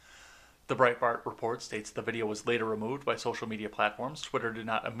 The Breitbart report states the video was later removed by social media platforms. Twitter did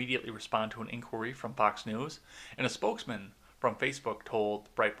not immediately respond to an inquiry from Fox News, and a spokesman from Facebook told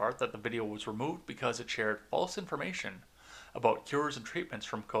Breitbart that the video was removed because it shared false information about cures and treatments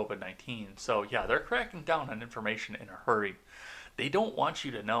from COVID-19. So yeah, they're cracking down on information in a hurry. They don't want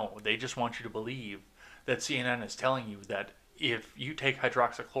you to know. They just want you to believe that CNN is telling you that if you take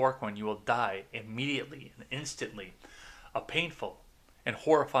hydroxychloroquine, you will die immediately and instantly, a painful and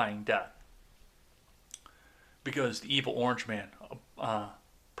horrifying death, because the evil orange man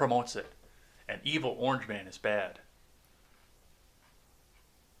promotes it, and evil orange man is bad.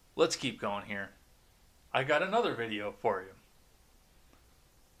 Let's keep going here. I got another video for you.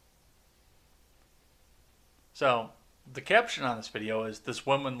 So, the caption on this video is, this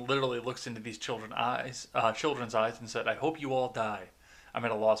woman literally looks into these children's eyes and said, "I hope you all die." I'm at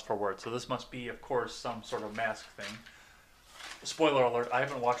a loss for words. So this must be, of course, some sort of mask thing. Spoiler alert, I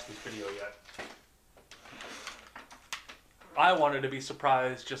haven't watched this video yet. I wanted to be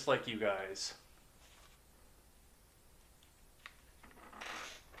surprised just like you guys.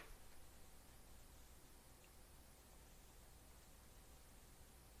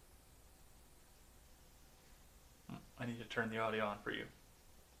 I need to turn the audio on for you.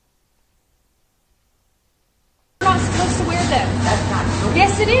 You're not supposed to wear them. That's not true.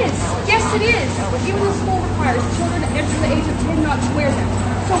 Yes, it is. Yes, it is. Even the school requires children under the age of 10 not to wear them.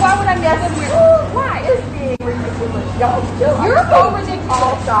 So why would I make them wear them? Why? It's being ridiculous. Don't do it. You're so ridiculous.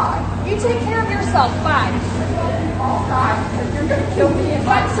 All die. You take care of yourself. Bye. All die. You're going to kill me.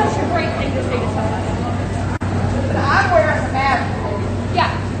 That's such a great thing to say to someone. But I'm wearing a mask.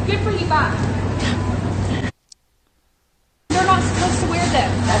 Yeah, good for you. Bye. They're not supposed to wear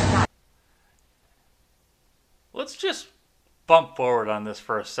them. That's not. Let's just bump forward on this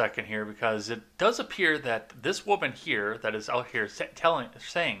for a second here, because it does appear that this woman here that is out here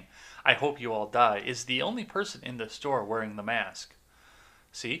saying, "I hope you all die," is the only person in the store wearing the mask.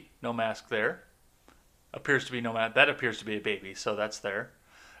 See? No mask there. Appears to be no mask. That appears to be a baby, so that's there.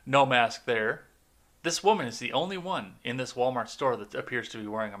 No mask there. This woman is the only one in this Walmart store that appears to be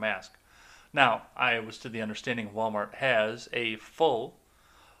wearing a mask. Now, I was to the understanding Walmart has a full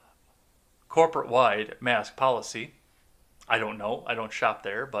corporate-wide mask policy. I don't know. I don't shop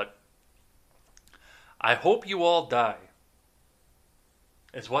there, but "I hope you all die"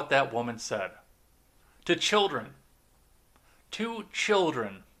 is what that woman said. To children. To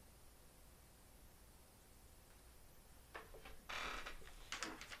children.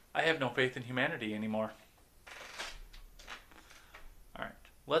 I have no faith in humanity anymore. All right,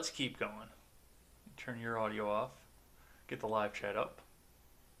 let's keep going. Turn your audio off. Get the live chat up.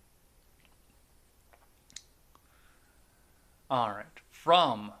 All right,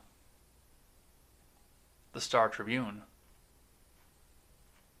 from the Star Tribune.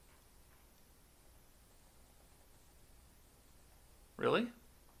 Really?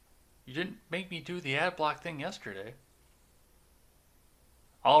 You didn't make me do the ad block thing yesterday.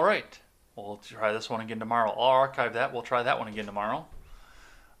 All right, we'll try this one again tomorrow. I'll archive that. We'll try that one again tomorrow.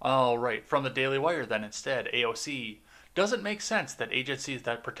 All right, from the Daily Wire then instead. AOC, Doesn't make sense that agencies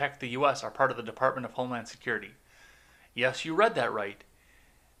that protect the U.S. are part of the Department of Homeland Security. Yes, you read that right.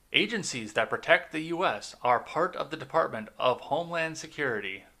 Agencies that protect the U.S. are part of the Department of Homeland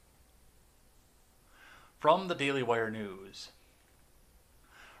Security. From the Daily Wire News.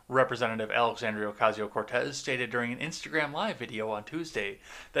 Representative Alexandria Ocasio-Cortez stated during an Instagram Live video on Tuesday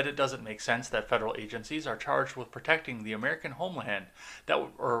that it doesn't make sense that federal agencies are charged with protecting the American homeland that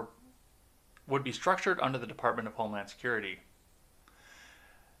would be structured under the Department of Homeland Security.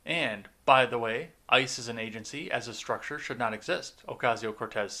 And, by the way, ICE as an agency, as a structure, should not exist,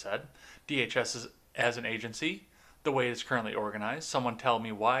 Ocasio-Cortez said. DHS is, as an agency, the way it is currently organized. Someone tell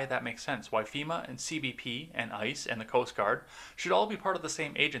me why that makes sense. Why FEMA and CBP and ICE and the Coast Guard should all be part of the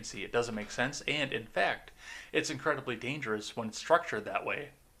same agency. It doesn't make sense, and in fact, it's incredibly dangerous when it's structured that way.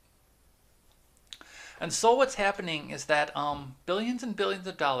 And so what's happening is that billions and billions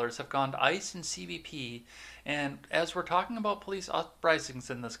of dollars have gone to ICE and CBP, and as we're talking about police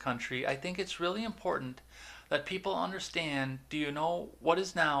uprisings in this country, I think it's really important that people understand, do you know what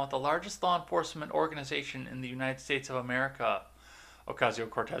is now the largest law enforcement organization in the United States of America?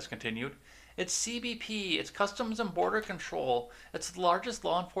 Ocasio-Cortez continued. It's CBP, it's Customs and Border Control. It's the largest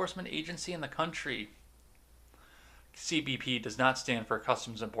law enforcement agency in the country. CBP does not stand for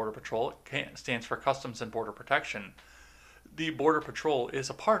Customs and Border Patrol, it stands for Customs and Border Protection. The Border Patrol is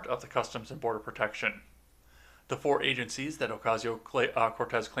a part of the Customs and Border Protection. The four agencies that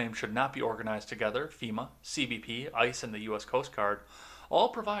Ocasio-Cortez claims should not be organized together, FEMA, CBP, ICE, and the U.S. Coast Guard, all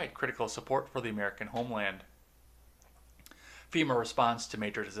provide critical support for the American homeland. FEMA responds to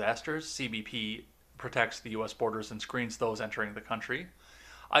major disasters, CBP protects the U.S. borders and screens those entering the country,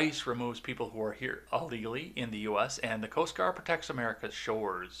 ICE removes people who are here illegally in the U.S., and the Coast Guard protects America's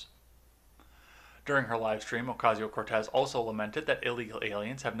shores. During her live stream, Ocasio-Cortez also lamented that illegal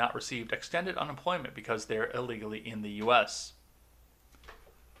aliens have not received extended unemployment because they're illegally in the U.S.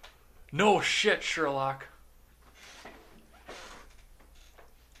 No shit, Sherlock.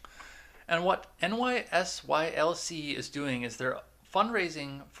 And what NYSYLC is doing is they're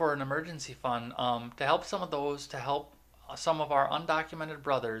fundraising for an emergency fund to help some of our undocumented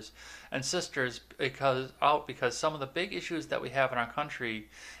brothers and sisters because some of the big issues that we have in our country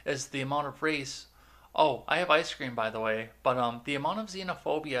is the amount of race. Oh, I have ice cream, by the way, but the amount of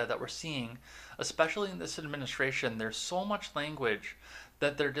xenophobia that we're seeing, especially in this administration, there's so much language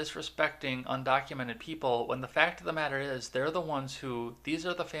that they're disrespecting undocumented people when the fact of the matter is they're the ones who, these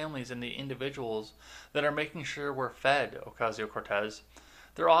are the families and the individuals that are making sure we're fed, Ocasio-Cortez.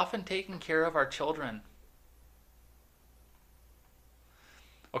 They're often taking care of our children.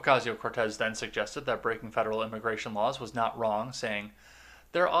 Ocasio-Cortez then suggested that breaking federal immigration laws was not wrong, saying,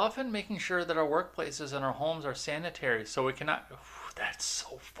 they're often making sure that our workplaces and our homes are sanitary so we cannot... That's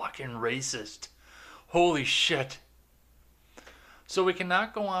so fucking racist. Holy shit. So we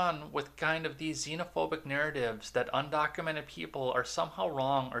cannot go on with kind of these xenophobic narratives that undocumented people are somehow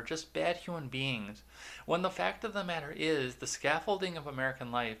wrong or just bad human beings, when the fact of the matter is the scaffolding of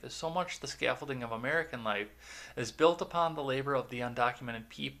American life is so much the scaffolding of American life is built upon the labor of the undocumented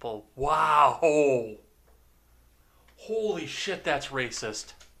people. Wow! Holy shit, that's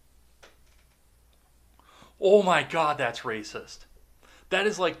racist. Oh my god, that's racist. That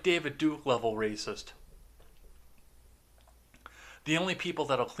is like David Duke level racist. The only people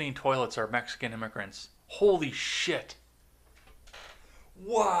that'll clean toilets are Mexican immigrants. Holy shit.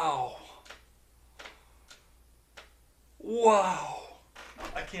 Wow. Wow.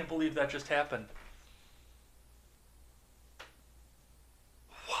 I can't believe that just happened.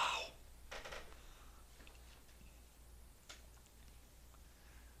 Wow.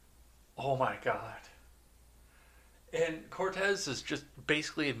 Oh my god. And Cortez is just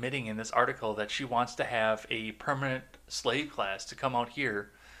basically admitting in this article that she wants to have a permanent slave class to come out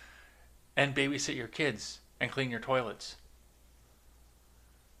here and babysit your kids and clean your toilets.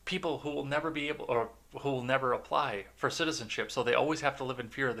 People who will never be able, or who will never apply for citizenship, so they always have to live in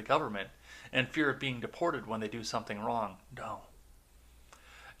fear of the government and fear of being deported when they do something wrong. No.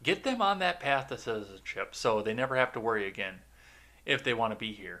 Get them on that path to citizenship so they never have to worry again if they want to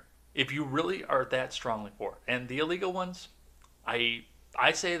be here. If you really are that strongly for it. And the illegal ones, I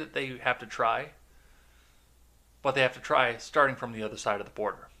say that they have to try, but they have to try starting from the other side of the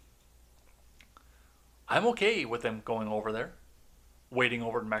border. I'm okay with them going over there, waiting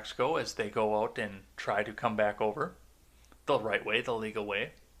over in Mexico as they go out and try to come back over the right way, the legal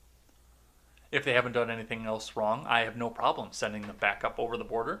way. If they haven't done anything else wrong, I have no problem sending them back up over the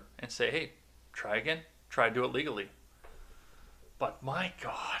border and say, hey, try again, try to do it legally. But my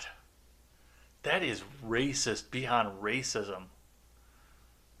God, that is racist beyond racism.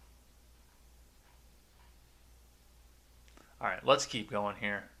 All right, let's keep going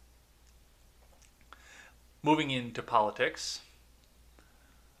here. Moving into politics.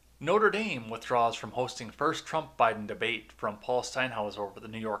 Notre Dame withdraws from hosting first Trump-Biden debate from Paul Steinhauser over the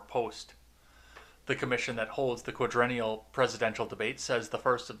New York Post. The commission that holds the quadrennial presidential debate says the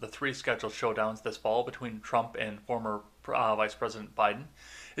first of the 3 scheduled showdowns this fall between Trump and former Vice President Biden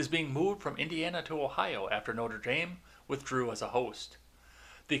is being moved from Indiana to Ohio after Notre Dame withdrew as a host.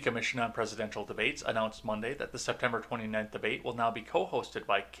 The Commission on Presidential Debates announced Monday that the September 29th debate will now be co-hosted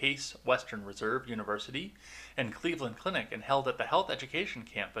by Case Western Reserve University and Cleveland Clinic and held at the Health Education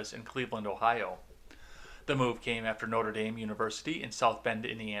Campus in Cleveland, Ohio. The move came after Notre Dame University in South Bend,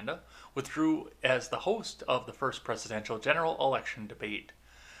 Indiana, withdrew as the host of the first presidential general election debate.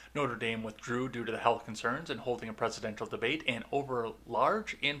 Notre Dame withdrew due to the health concerns in holding a presidential debate and over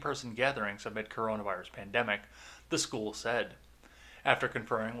large in-person gatherings amid coronavirus pandemic, the school said. After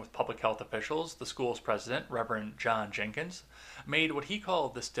conferring with public health officials, the school's president, Reverend John Jenkins, made what he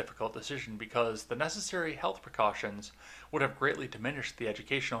called this difficult decision because the necessary health precautions would have greatly diminished the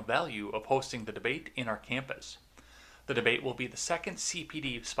educational value of hosting the debate in our campus. The debate will be the second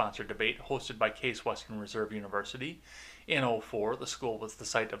CPD-sponsored debate hosted by Case Western Reserve University. In 2004, the school was the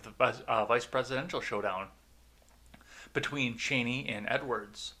site of the vice presidential showdown between Cheney and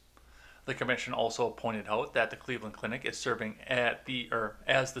Edwards. The commission also pointed out that the Cleveland Clinic is serving as the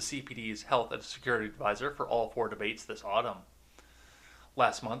CPD's health and security advisor for all 4 debates this autumn.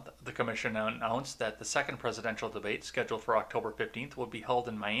 Last month, the commission announced that the second presidential debate, scheduled for October 15th, would be held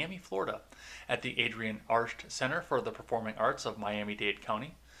in Miami, Florida, at the Adrian Arsht Center for the Performing Arts of Miami-Dade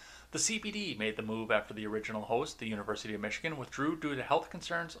County. The CPD made the move after the original host, the University of Michigan, withdrew due to health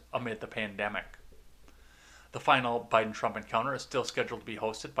concerns amid the pandemic. The final Biden-Trump encounter is still scheduled to be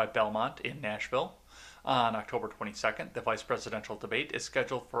hosted by Belmont in Nashville. On October 22nd, the vice presidential debate is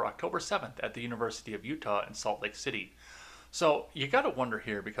scheduled for October 7th at the University of Utah in Salt Lake City. So you got to wonder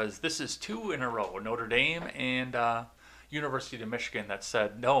here, because this is 2 in a row, Notre Dame and University of Michigan, that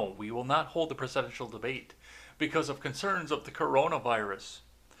said, no, we will not hold the presidential debate because of concerns of the coronavirus.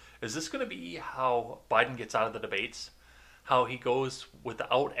 Is this going to be how Biden gets out of the debates? How he goes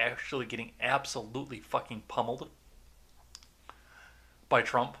without actually getting absolutely fucking pummeled by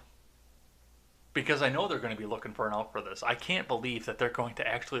Trump? Because I know they're going to be looking for an out for this. I can't believe that they're going to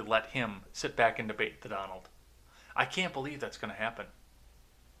actually let him sit back and debate the Donald. I can't believe that's going to happen.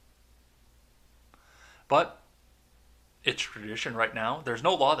 But it's tradition right now. There's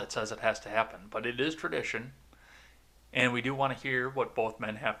no law that says it has to happen, but it is tradition. And we do want to hear what both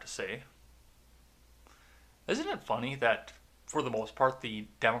men have to say. Isn't it funny that, for the most part, the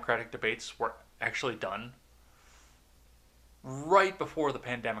Democratic debates were actually done right before the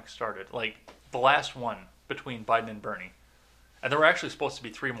pandemic started? Like, the last one between Biden and Bernie. And there were actually supposed to be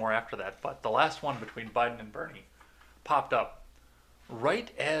 3 more after that, but the last one between Biden and Bernie popped up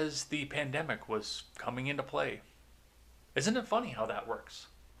right as the pandemic was coming into play. Isn't it funny how that works?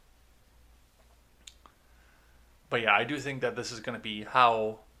 But yeah, I do think that this is going to be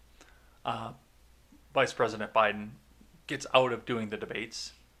how Vice President Biden gets out of doing the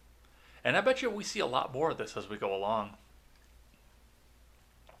debates. And I bet you we see a lot more of this as we go along.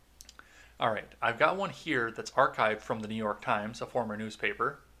 All right, I've got one here that's archived from the New York Times, a former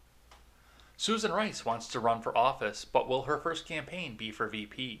newspaper. Susan Rice wants to run for office, but will her first campaign be for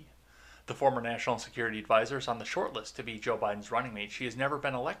VP? The former national security advisor is on the short list to be Joe Biden's running mate. She has never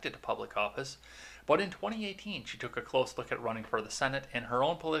been elected to public office, but in 2018 she took a close look at running for the Senate and her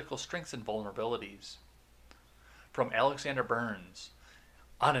own political strengths and vulnerabilities. From Alexander Burns.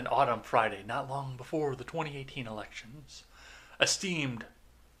 On an autumn Friday, not long before the 2018 elections, esteemed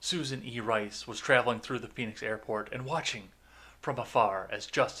Susan E. Rice was traveling through the Phoenix airport and watching from afar as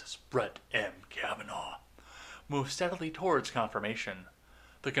Justice Brett M. Kavanaugh moved steadily towards confirmation.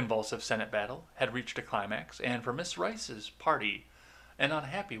 The convulsive Senate battle had reached a climax, and for Miss Rice's party, an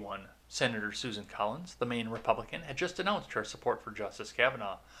unhappy one, Senator Susan Collins, the main Republican, had just announced her support for Justice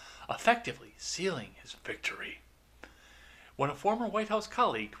Kavanaugh, effectively sealing his victory. When a former White House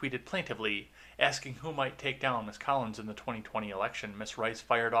colleague tweeted plaintively, asking who might take down Miss Collins in the 2020 election, Miss Rice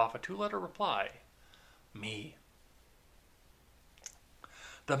fired off a 2-letter reply: me.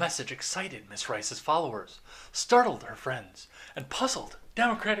 The message excited Miss Rice's followers, startled her friends, and puzzled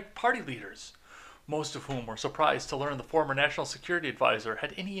Democratic Party leaders, most of whom were surprised to learn the former national security advisor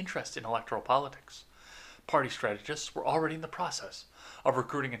had any interest in electoral politics. Party strategists were already in the process of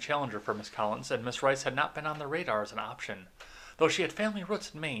recruiting a challenger for Miss Collins, and Miss Rice had not been on the radar as an option. Though she had family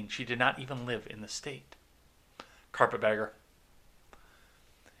roots in Maine, she did not even live in the state. Carpetbagger.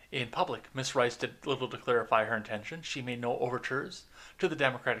 In public, Ms. Rice did little to clarify her intention. She made no overtures to the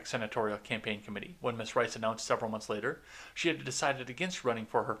Democratic Senatorial Campaign Committee. When Ms. Rice announced several months later she had decided against running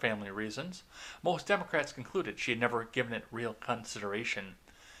for her family reasons, most Democrats concluded she had never given it real consideration.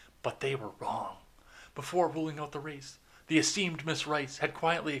 But they were wrong. Before ruling out the race, the esteemed Miss Rice had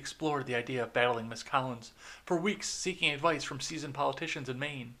quietly explored the idea of battling Miss Collins for weeks, seeking advice from seasoned politicians in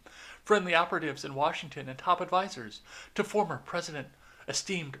Maine, friendly operatives in Washington, and top advisors to former President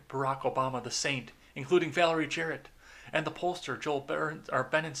esteemed Barack Obama the Saint, including Valerie Jarrett and the pollster Joel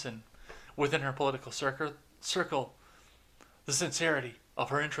Benenson. Within her political circle, the sincerity of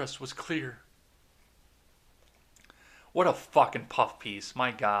her interest was clear. What a fucking puff piece,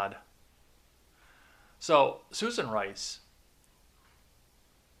 my God. So, Susan Rice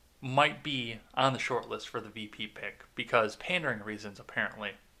might be on the short list for the VP pick because pandering reasons,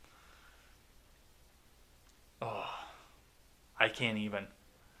 apparently. Oh, I can't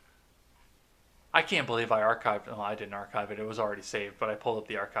believe I archived. No, I didn't archive it. It was already saved, but I pulled up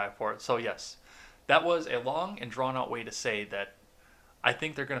the archive for it. So, yes, that was a long and drawn-out way to say that I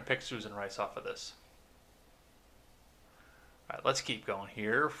think they're going to pick Susan Rice off of this. All right, let's keep going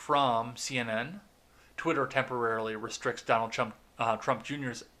here. From CNN, Twitter temporarily restricts Donald Trump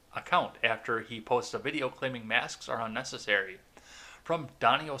Jr.'s account after he posts a video claiming masks are unnecessary. From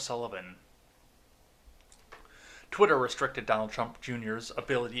Donnie O'Sullivan, Twitter restricted Donald Trump Jr.'s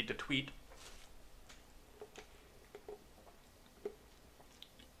ability to tweet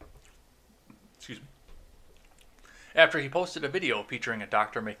after he posted a video featuring a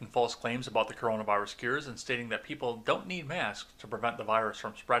doctor making false claims about the coronavirus cures and stating that people don't need masks to prevent the virus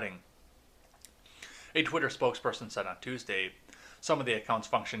from spreading. A Twitter spokesperson said on Tuesday, some of the account's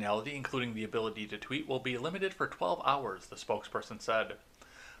functionality, including the ability to tweet, will be limited for 12 hours, the spokesperson said.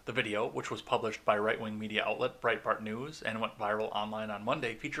 The video, which was published by right-wing media outlet Breitbart News and went viral online on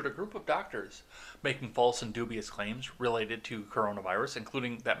Monday, featured a group of doctors making false and dubious claims related to coronavirus,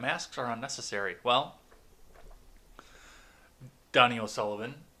 including that masks are unnecessary. Well, Donnie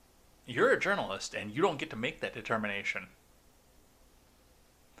O'Sullivan, you're a journalist and you don't get to make that determination.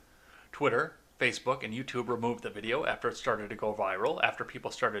 Twitter, Facebook, and YouTube removed the video after it started to go viral, after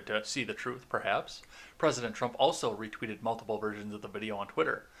people started to see the truth, perhaps. President Trump also retweeted multiple versions of the video on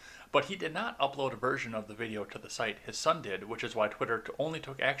Twitter, but he did not upload a version of the video to the site. His son did, which is why Twitter only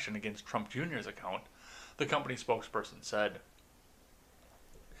took action against Trump Jr.'s account, the company spokesperson said.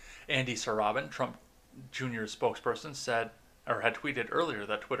 Andy Sarabin, Trump Jr.'s spokesperson, had tweeted earlier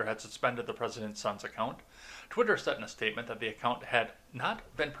that Twitter had suspended the president's son's account. Twitter said in a statement that the account had not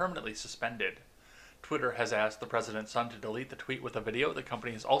been permanently suspended. Twitter has asked the president's son to delete the tweet with the video. The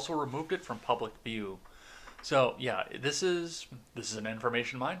company has also removed it from public view. So, yeah, this is an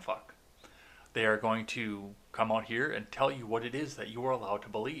information mindfuck. They are going to come out here and tell you what it is that you are allowed to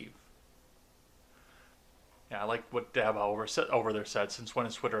believe. Yeah, I like what Dab over there said, since when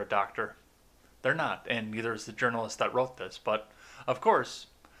is Twitter a doctor? They're not, and neither is the journalist that wrote this. But, of course,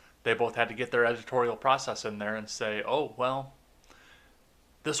 they both had to get their editorial process in there and say, oh, well,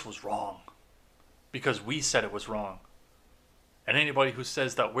 this was wrong because we said it was wrong. And anybody who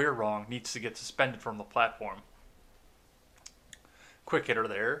says that we're wrong needs to get suspended from the platform. Quick hitter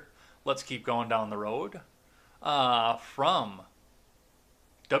there. Let's keep going down the road. From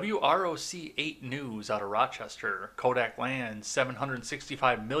WROC 8 News out of Rochester, Kodak lands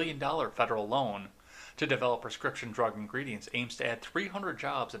 $765 million federal loan to develop prescription drug ingredients, aims to add 300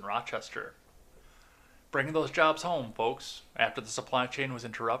 jobs in Rochester. Bringing those jobs home, folks. After the supply chain was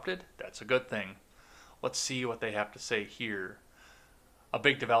interrupted, that's a good thing. Let's see what they have to say here. A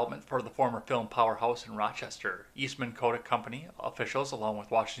big development for the former film powerhouse in Rochester. Eastman Kodak Company officials, along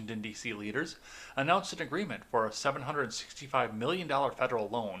with Washington, D.C. leaders, announced an agreement for a $765 million federal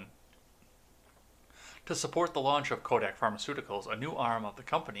loan to support the launch of Kodak Pharmaceuticals, a new arm of the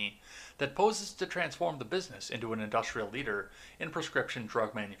company that poses to transform the business into an industrial leader in prescription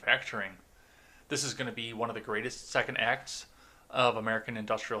drug manufacturing. This is going to be one of the greatest second acts of American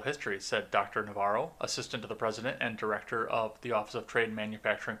industrial history, said Dr. Navarro, assistant to the president and director of the Office of Trade and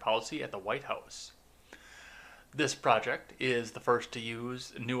Manufacturing Policy at the White House. This project is the first to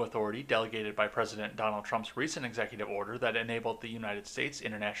use new authority delegated by President Donald Trump's recent executive order that enabled the United States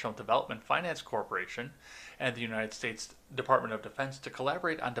International Development Finance Corporation and the United States Department of Defense to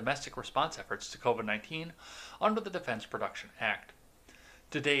collaborate on domestic response efforts to COVID-19 under the Defense Production Act.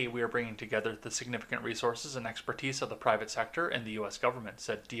 Today, we are bringing together the significant resources and expertise of the private sector and the U.S. government,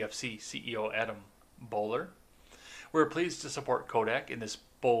 said DFC CEO Adam Boehler. We're pleased to support Kodak in this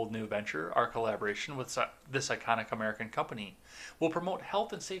bold new venture. Our collaboration with this iconic American company will promote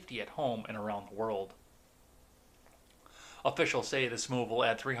health and safety at home and around the world. Officials say this move will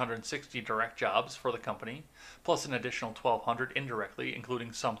add 360 direct jobs for the company, plus an additional 1,200 indirectly,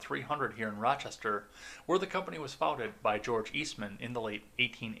 including some 300 here in Rochester, where the company was founded by George Eastman in the late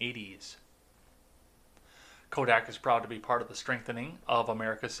 1880s. Kodak is proud to be part of the strengthening of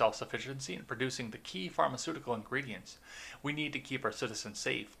America's self-sufficiency in producing the key pharmaceutical ingredients. We need to keep our citizens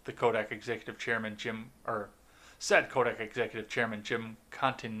safe, the Kodak Executive Chairman said Kodak Executive Chairman Jim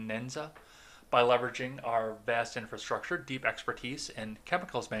Continenza. By leveraging our vast infrastructure, deep expertise in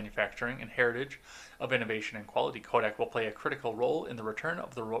chemicals manufacturing, and heritage of innovation and quality, Kodak will play a critical role in the return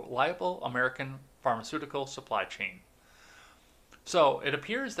of the reliable American pharmaceutical supply chain. So it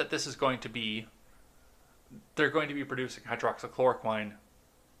appears that this is going to be they're going to be producing hydroxychloroquine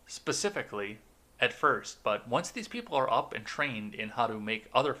specifically at first, but once these people are up and trained in how to make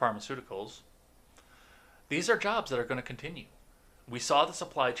other pharmaceuticals, these are jobs that are going to continue. We saw the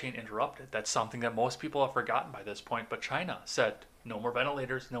supply chain interrupted. That's something that most people have forgotten by this point, but China said no more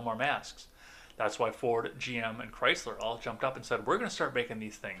ventilators, no more masks. That's why Ford, GM, and Chrysler all jumped up and said, we're going to start making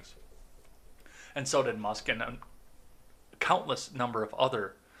these things. And so did Musk, and a countless number of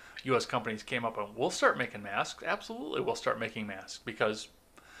other U.S. companies came up and we'll start making masks. Absolutely, we'll start making masks because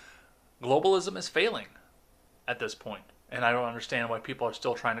globalism is failing at this point. And I don't understand why people are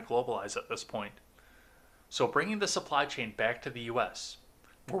still trying to globalize at this point. So bringing the supply chain back to the U.S.,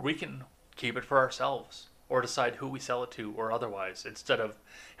 where we can keep it for ourselves or decide who we sell it to or otherwise, instead of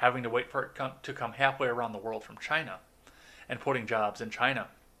having to wait for it to come halfway around the world from China and putting jobs in China,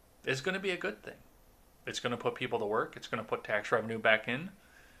 is going to be a good thing. It's going to put people to work. It's going to put tax revenue back in,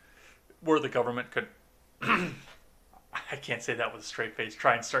 where the government could, I can't say that with a straight face,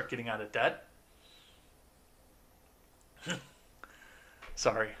 try and start getting out of debt.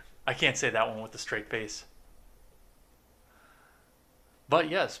 Sorry, I can't say that one with a straight face. But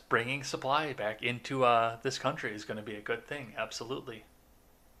yes, bringing supply back into this country is going to be a good thing, absolutely.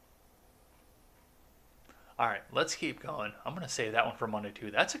 Alright, let's keep going. I'm going to save that one for Monday too.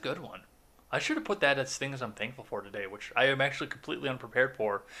 That's a good one. I should have put that as things I'm thankful for today, which I am actually completely unprepared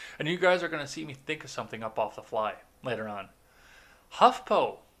for. And you guys are going to see me think of something up off the fly later on.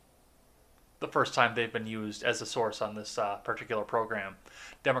 HuffPo. The first time they've been used as a source on this particular program.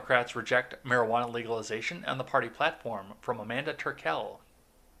 Democrats reject marijuana legalization on the party platform, from Amanda Turkel.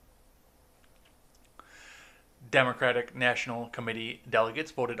 Democratic National Committee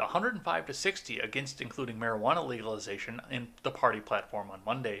delegates voted 105 to 60 against including marijuana legalization in the party platform on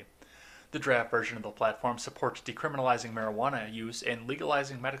Monday. The draft version of the platform supports decriminalizing marijuana use and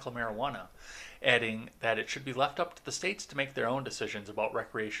legalizing medical marijuana, adding that it should be left up to the states to make their own decisions about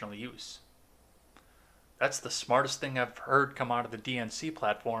recreational use. That's the smartest thing I've heard come out of the DNC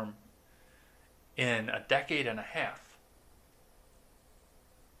platform in a decade and a half.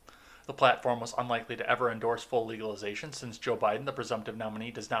 The platform was unlikely to ever endorse full legalization since Joe Biden, the presumptive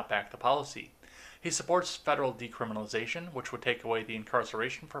nominee, does not back the policy. He supports federal decriminalization, which would take away the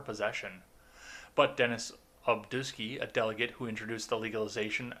incarceration for possession. But Dennis Obdusky, a delegate who introduced the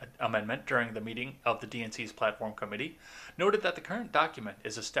legalization amendment during the meeting of the DNC's platform committee, noted that the current document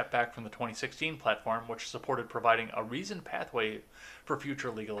is a step back from the 2016 platform, which supported providing a reasoned pathway for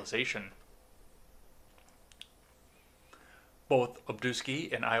future legalization. Both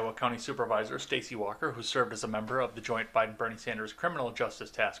Obdusky and Iowa County Supervisor Stacey Walker, who served as a member of the joint Biden-Bernie Sanders Criminal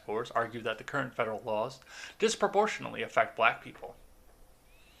Justice Task Force, argued that the current federal laws disproportionately affect black people.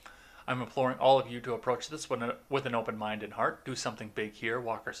 I'm imploring all of you to approach this with an open mind and heart. Do something big here,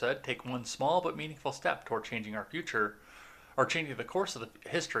 Walker said. Take one small but meaningful step toward changing our future, or changing the course of the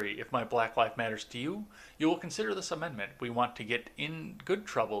history. If my black life matters to you, you will consider this amendment. We want to get in good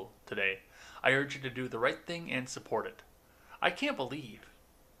trouble today. I urge you to do the right thing and support it. I can't believe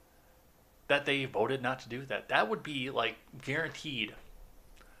that they voted not to do that. That would be like guaranteed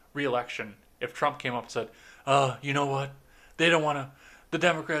re-election if Trump came up and said, you know what? The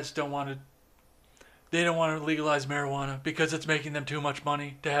Democrats don't want to legalize marijuana because it's making them too much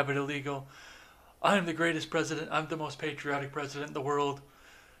money to have it illegal. I'm the greatest president. I'm the most patriotic president in the world.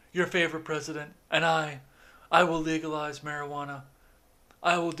 Your favorite president. And I will legalize marijuana.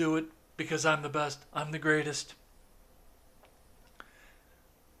 I will do it because I'm the best. I'm the greatest.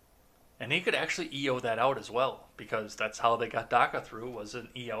 And he could actually EO that out as well, because that's how they got DACA through, was an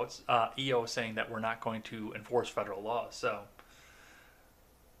EO saying that we're not going to enforce federal laws. So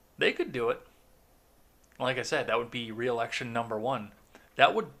they could do it. Like I said, that would be re-election number one.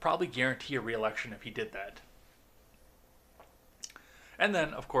 That would probably guarantee a re-election if he did that. And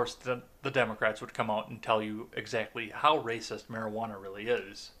then, of course, the Democrats would come out and tell you exactly how racist marijuana really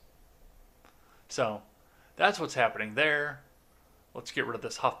is. So that's what's happening there. Let's get rid of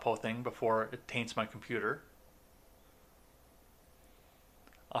this HuffPo thing before it taints my computer.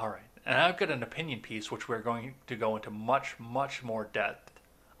 All right. And I've got an opinion piece which we're going to go into much, much more depth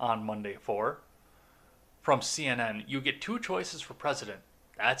on Monday for. From CNN, you get 2 choices for president.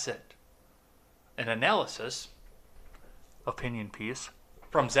 That's it. An analysis, opinion piece,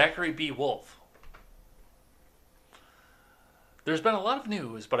 from Zachary B. Wolf. There's been a lot of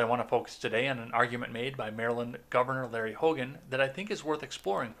news, but I want to focus today on an argument made by Maryland Governor Larry Hogan that I think is worth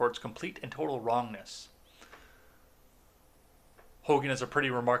exploring for its complete and total wrongness. Hogan is a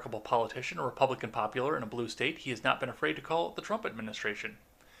pretty remarkable politician, a Republican popular in a blue state. He has not been afraid to call it the Trump administration.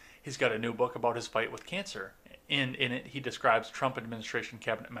 He's got a new book about his fight with cancer. And in it, he describes Trump administration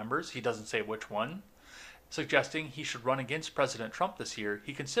cabinet members, he doesn't say which one, suggesting he should run against President Trump this year.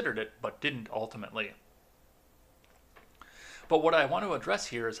 He considered it, but didn't ultimately. But what I want to address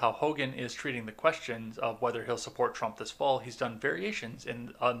here is how Hogan is treating the questions of whether he'll support Trump this fall. He's done variations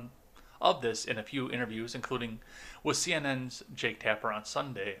of this in a few interviews, including with CNN's Jake Tapper on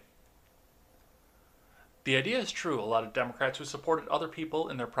Sunday. The idea is true. A lot of Democrats who supported other people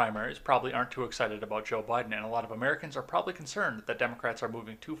in their primaries probably aren't too excited about Joe Biden, and a lot of Americans are probably concerned that Democrats are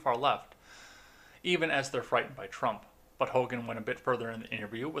moving too far left, even as they're frightened by Trump. But Hogan went a bit further in the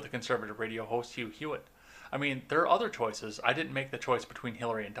interview with a conservative radio host, Hugh Hewitt. I mean, there are other choices. I didn't make the choice between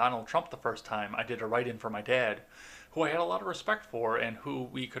Hillary and Donald Trump the first time. I did a write-in for my dad, who I had a lot of respect for and who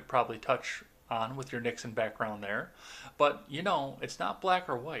we could probably touch on with your Nixon background there. But, it's not black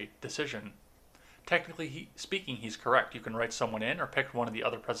or white decision. Technically speaking, he's correct. You can write someone in or pick one of the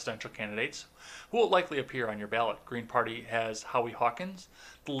other presidential candidates who will likely appear on your ballot. Green Party has Howie Hawkins.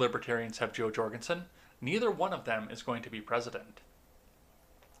 The Libertarians have Joe Jorgensen. Neither one of them is going to be president.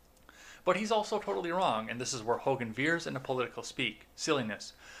 But he's also totally wrong, and this is where Hogan veers into political speak.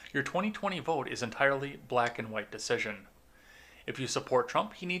 Silliness. Your 2020 vote is entirely black and white decision. If you support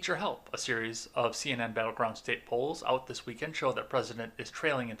Trump, he needs your help. A series of CNN Battleground State polls out this weekend show that President is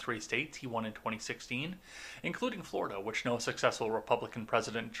trailing in 3 states he won in 2016, including Florida, which no successful Republican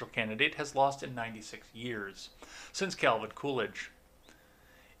presidential candidate has lost in 96 years, since Calvin Coolidge.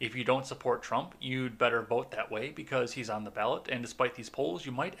 If you don't support Trump, you'd better vote that way because he's on the ballot, and despite these polls,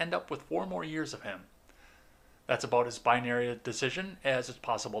 you might end up with 4 more years of him. That's about as binary a decision as it's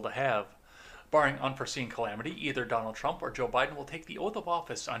possible to have. Barring unforeseen calamity, either Donald Trump or Joe Biden will take the oath of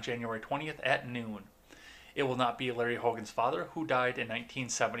office on January 20th at noon. It will not be Larry Hogan's father, who died in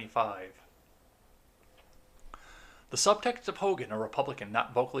 1975. The subtext of Hogan, a Republican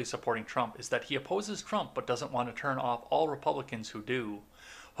not vocally supporting Trump, is that he opposes Trump but doesn't want to turn off all Republicans who do.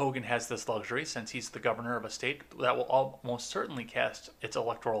 Hogan has this luxury since he's the governor of a state that will almost certainly cast its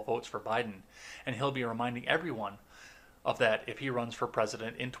electoral votes for Biden, and he'll be reminding everyone of that if he runs for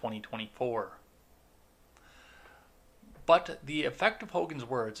president in 2024. But the effect of Hogan's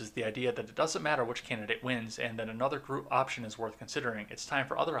words is the idea that it doesn't matter which candidate wins and that another group option is worth considering. It's time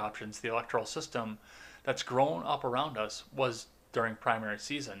for other options. The electoral system that's grown up around us was during primary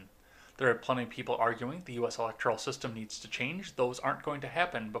season. There are plenty of people arguing the U.S. electoral system needs to change. Those aren't going to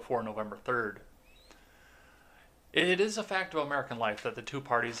happen before November 3rd. It is a fact of American life that the 2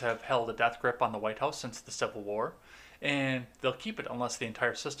 parties have held a death grip on the White House since the Civil War, and they'll keep it unless the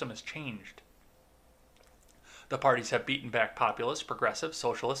entire system is changed. The parties have beaten back populists, progressives,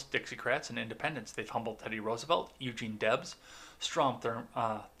 socialists, Dixiecrats, and independents. They've humbled Teddy Roosevelt, Eugene Debs, Strom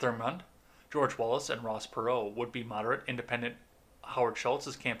Thurmond, George Wallace, and Ross Perot. Would-be moderate independent Howard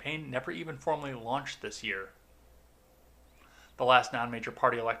Schultz's campaign never even formally launched this year. The last non-major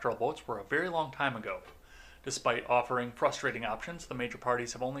party electoral votes were a very long time ago. Despite offering frustrating options, the major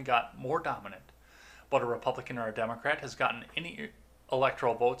parties have only got more dominant. But a Republican or a Democrat has gotten any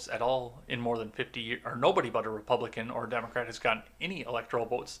electoral votes at all in more than 50 years, or nobody but a Republican or a Democrat has gotten any electoral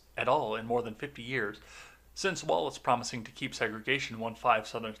votes at all in more than 50 years, since Wallace promising to keep segregation won 5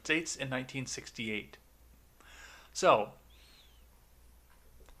 southern states in 1968. So,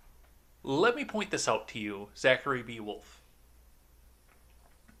 let me point this out to you, Zachary B. Wolf.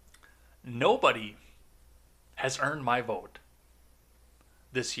 Nobody has earned my vote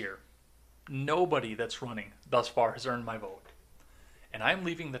this year. Nobody that's running thus far has earned my vote. And I'm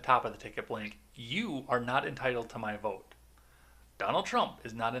leaving the top of the ticket blank. You are not entitled to my vote. Donald Trump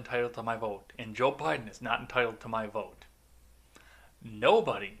is not entitled to my vote. And Joe Biden is not entitled to my vote.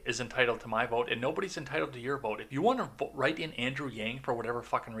 Nobody is entitled to my vote, and nobody's entitled to your vote. If you want to write in Andrew Yang for whatever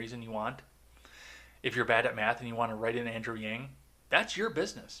fucking reason you want, if you're bad at math and you want to write in Andrew Yang, that's your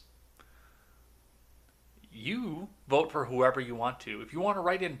business. You vote for whoever you want to. If you want to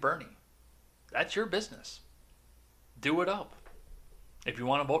write in Bernie, that's your business. Do it up. If you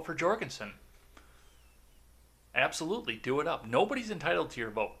want to vote for Jorgensen, absolutely, do it up. Nobody's entitled to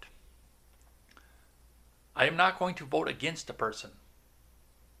your vote. I am not going to vote against a person.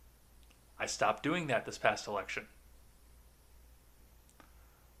 I stopped doing that this past election.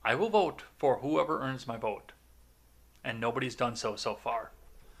 I will vote for whoever earns my vote. And nobody's done so far.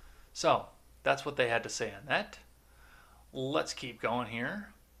 So, that's what they had to say on that. Let's keep going here.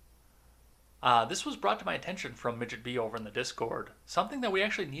 This was brought to my attention from Midget B over in the Discord. Something that we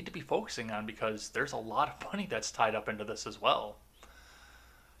actually need to be focusing on because there's a lot of money that's tied up into this as well.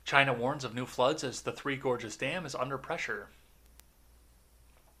 China warns of new floods as the Three Gorges Dam is under pressure.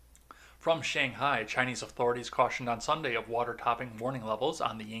 From Shanghai, Chinese authorities cautioned on Sunday of water-topping warning levels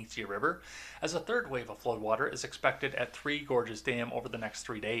on the Yangtze River as a third wave of floodwater is expected at Three Gorges Dam over the next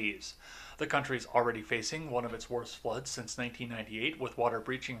 3 days. The country is already facing one of its worst floods since 1998, with water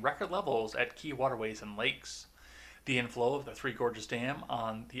breaching record levels at key waterways and lakes. The inflow of the Three Gorges Dam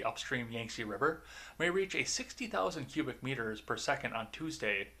on the upstream Yangtze River may reach a 60,000 cubic meters per second on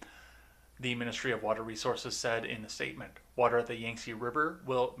Tuesday, the Ministry of Water Resources said in a statement. Water at the Yangtze River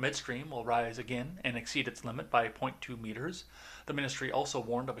midstream will rise again and exceed its limit by 0.2 meters. The ministry also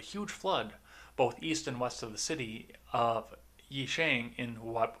warned of a huge flood, both east and west of the city of Yishang in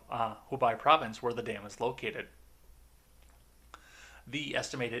Hubei province, where the dam is located. The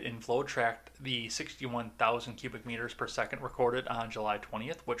estimated inflow tracked the 61,000 cubic meters per second recorded on July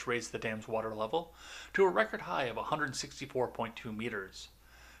 20th, which raised the dam's water level to a record high of 164.2 meters.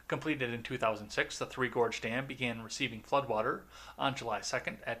 Completed in 2006, the Three Gorge Dam began receiving floodwater on July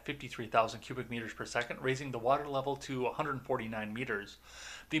 2nd at 53,000 cubic meters per second, raising the water level to 149 meters.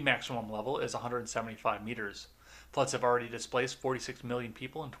 The maximum level is 175 meters. Floods have already displaced 46 million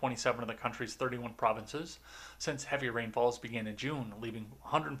people in 27 of the country's 31 provinces since heavy rainfalls began in June, leaving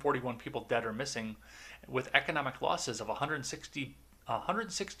 141 people dead or missing, with economic losses of 116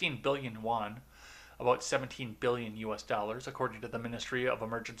 billion won, about 17 billion US dollars, according to the Ministry of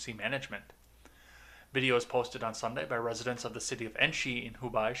Emergency Management. Videos posted on Sunday by residents of the city of Enshi in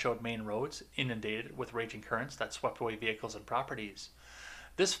Hubei showed main roads inundated with raging currents that swept away vehicles and properties.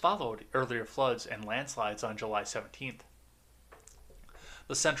 This followed earlier floods and landslides on July 17th.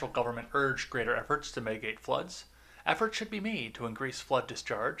 The central government urged greater efforts to mitigate floods. Efforts should be made to increase flood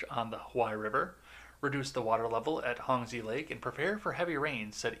discharge on the Huai River, reduce the water level at Hongzhi Lake, and prepare for heavy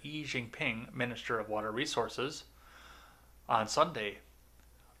rain, said Yi Jinping, Minister of Water Resources, on Sunday.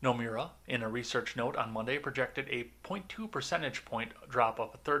 Nomura, in a research note on Monday, projected a 0.2 percentage point drop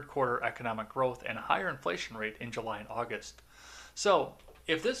of third quarter economic growth and a higher inflation rate in July and August. So,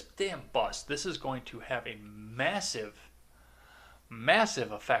 if this dam busts, this is going to have a massive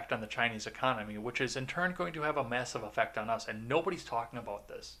effect on the Chinese economy, which is in turn going to have a massive effect on us, and nobody's talking about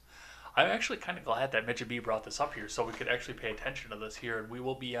this. I'm actually kind of glad that Mitch B brought this up here so we could actually pay attention to this here, and we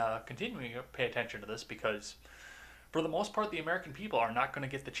will be continuing to pay attention to this because, for the most part, the American people are not going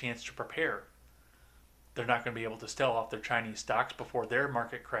to get the chance to prepare. They're not going to be able to sell off their Chinese stocks before their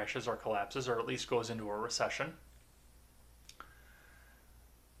market crashes or collapses, or at least goes into a recession.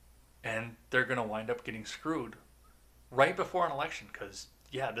 And they're going to wind up getting screwed right before an election because,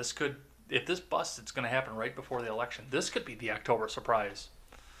 yeah, this could, if this busts, it's going to happen right before the election. This could be the October surprise.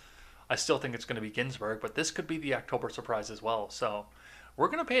 I still think it's going to be Ginsburg, but this could be the October surprise as well. So we're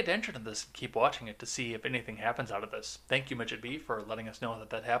going to pay attention to this and keep watching it to see if anything happens out of this. Thank you, Midget B, for letting us know that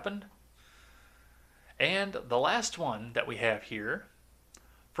that happened. And the last one that we have here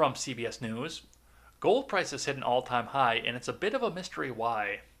from CBS News, gold prices hit an all-time high, and it's a bit of a mystery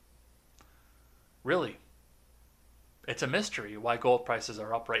why. Really, it's a mystery why gold prices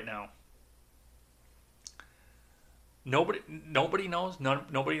are up right now. Nobody knows.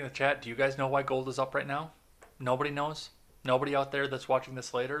 Nobody in the chat. Do you guys know why gold is up right now? Nobody knows. Nobody out there that's watching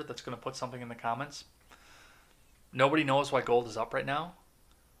this later that's going to put something in the comments. Nobody knows why gold is up right now.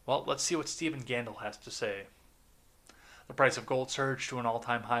 Well, let's see what Stephen Gandel has to say. The price of gold surged to an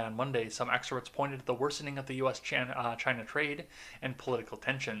all-time high on Monday. Some experts pointed to the worsening of the U.S.-China trade and political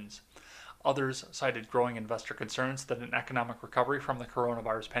tensions. Others cited growing investor concerns that an economic recovery from the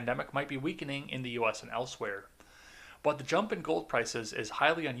coronavirus pandemic might be weakening in the U.S. and elsewhere. But the jump in gold prices is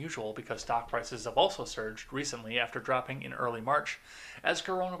highly unusual because stock prices have also surged recently after dropping in early March as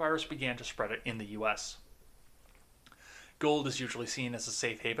coronavirus began to spread in the U.S. Gold is usually seen as a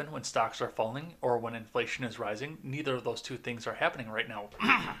safe haven when stocks are falling or when inflation is rising. Neither of those two things are happening right now.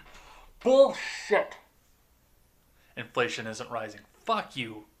 Bullshit! Inflation isn't rising. Fuck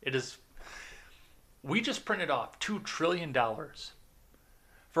you. It is. We just printed off $2 trillion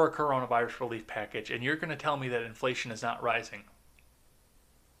for a coronavirus relief package, and you're going to tell me that inflation is not rising.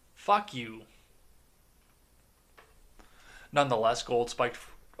 Fuck you. Nonetheless, gold spiked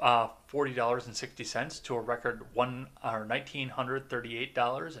 $40.60 to a record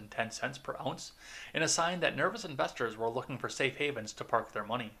 $1,938.10 per ounce, in a sign that nervous investors were looking for safe havens to park their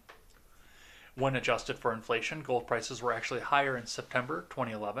money. When adjusted for inflation, gold prices were actually higher in September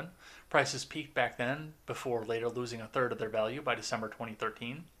 2011. Prices peaked back then before later losing a third of their value by December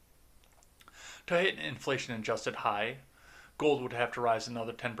 2013. To hit an inflation-adjusted high, gold would have to rise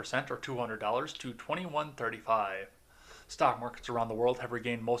another 10% or $200 to $21.35. Stock markets around the world have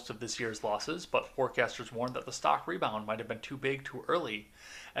regained most of this year's losses, but forecasters warned that the stock rebound might have been too big too early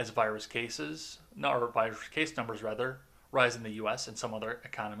as virus case numbers rise in the U.S. and some other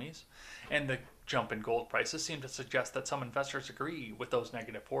economies, and the jump in gold prices seem to suggest that some investors agree with those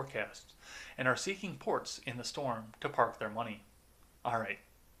negative forecasts and are seeking ports in the storm to park their money. All right,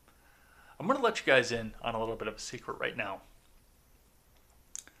 I'm going to let you guys in on a little bit of a secret right now.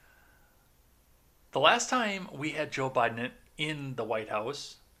 The last time we had Joe Biden in the White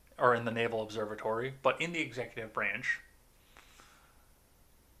House, or in the Naval Observatory, but in the executive branch,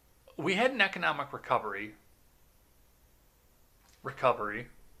 we had an economic recovery,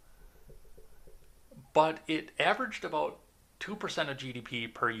 but it averaged about 2% of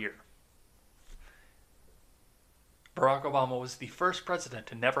GDP per year. Barack Obama was the first president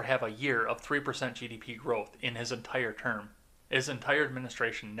to never have a year of 3% GDP growth in his entire term. His entire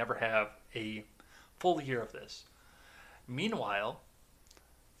administration never have a full year of this. Meanwhile,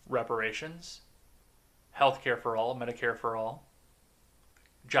 reparations, healthcare for all, Medicare for all,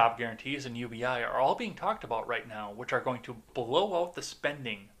 job guarantees, and UBI are all being talked about right now, which are going to blow out the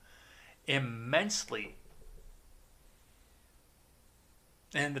spending immensely.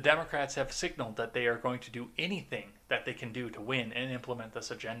 And the Democrats have signaled that they are going to do anything that they can do to win and implement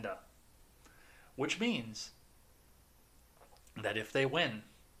this agenda. Which means that if they win,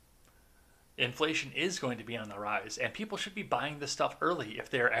 inflation is going to be on the rise, and people should be buying this stuff early if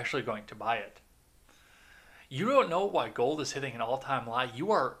they're actually going to buy it. You don't know why gold is hitting an all-time high?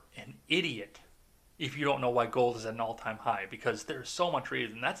 You are an idiot if you don't know why gold is at an all-time high, because there's so much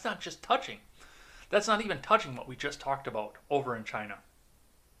reason. That's not even touching what we just talked about over in China.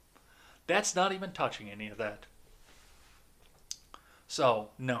 That's not even touching any of that.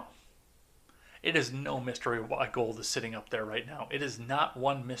 So, no. It is no mystery why gold is sitting up there right now. It is not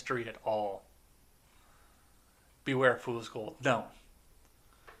one mystery at all. Beware fool's gold. No.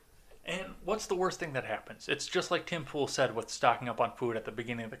 And what's the worst thing that happens? It's just like Tim Pool said with stocking up on food at the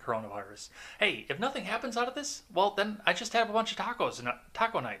beginning of the coronavirus. Hey, if nothing happens out of this, well, then I just have a bunch of tacos and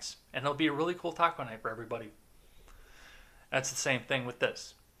taco nights, and it'll be a really cool taco night for everybody. That's the same thing with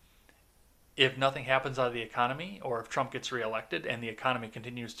this. If nothing happens out of the economy, or if Trump gets reelected and the economy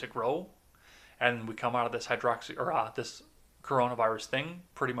continues to grow, and we come out of this this coronavirus thing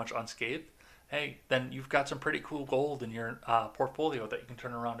pretty much unscathed, hey, then you've got some pretty cool gold in your portfolio that you can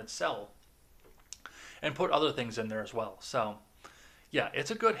turn around and sell and put other things in there as well. So, yeah,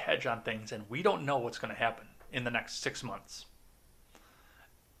 it's a good hedge on things, and we don't know what's going to happen in the next 6 months.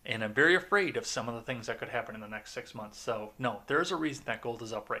 And I'm very afraid of some of the things that could happen in the next 6 months. So, no, there's a reason that gold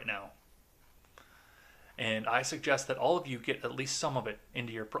is up right now. And I suggest that all of you get at least some of it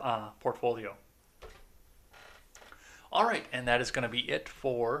into your portfolio. All right, and that is going to be it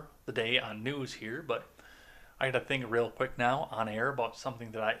for the day on news here, but I got to think real quick now on air about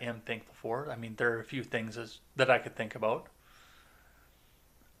something that I am thankful for. I mean, there are a few things that I could think about.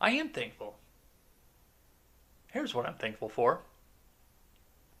 I am thankful. Here's what I'm thankful for.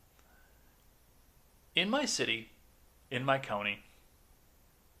 In my city, in my county,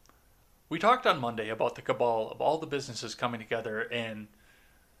 we talked on Monday about the cabal of all the businesses coming together and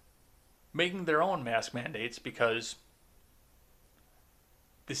making their own mask mandates because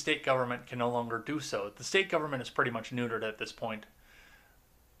the state government can no longer do so. The state government is pretty much neutered at this point.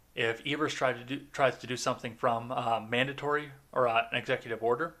 If Evers tries to do something from mandatory or an executive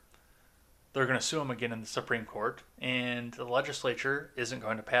order, they're going to sue him again in the Supreme Court, and the legislature isn't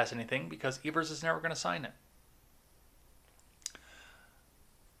going to pass anything because Evers is never going to sign it.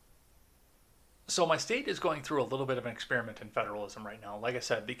 So my state is going through a little bit of an experiment in federalism right now. Like I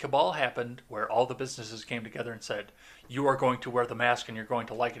said, the cabal happened where all the businesses came together and said, you are going to wear the mask and you're going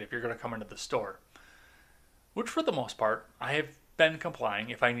to like it if you're going to come into the store. Which for the most part, I have been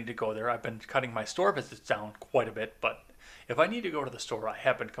complying. If I need to go there, I've been cutting my store visits down quite a bit, but if I need to go to the store, I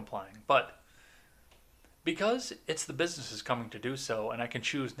have been complying. But because it's the businesses coming to do so and I can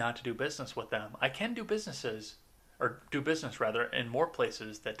choose not to do business with them, I can do business in more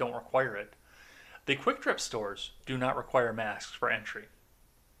places that don't require it. The Quick Trip stores do not require masks for entry.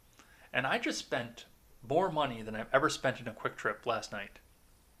 And I just spent more money than I've ever spent in a Quick Trip last night.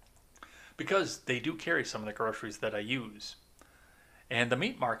 Because they do carry some of the groceries that I use. And the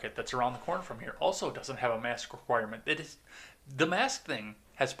meat market that's around the corner from here also doesn't have a mask requirement. The mask thing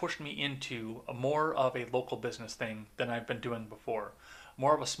has pushed me into more of a local business thing than I've been doing before.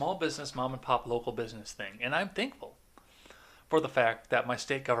 more of a small business, mom and pop local business thing. And I'm thankful for the fact that my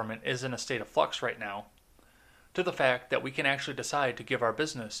state government is in a state of flux right now, to the fact that we can actually decide to give our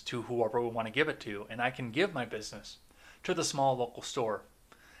business to whoever we want to give it to, and I can give my business to the small local store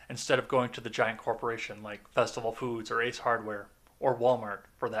instead of going to the giant corporation like Festival Foods or Ace Hardware or Walmart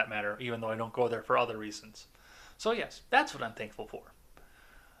for that matter, even though I don't go there for other reasons. So yes, that's what I'm thankful for.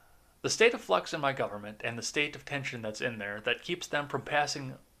 The state of flux in my government and the state of tension that's in there that keeps them from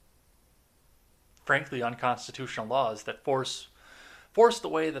passing frankly unconstitutional laws that force the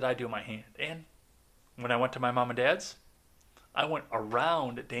way that I do my hand. And when I went to my mom and dad's, I went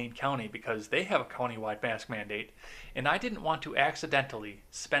around Dane County because they have a countywide mask mandate, and I didn't want to accidentally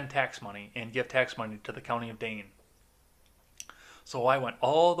spend tax money and give tax money to the county of Dane. So I went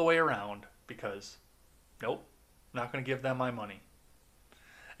all the way around because, nope, not going to give them my money.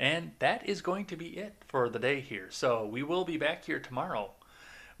 And that is going to be it for the day here. So we will be back here tomorrow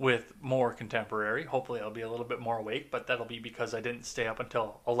with more contemporary. Hopefully I'll be a little bit more awake, but that'll be because I didn't stay up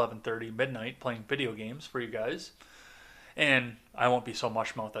until 11:30 midnight playing video games for you guys. And I won't be so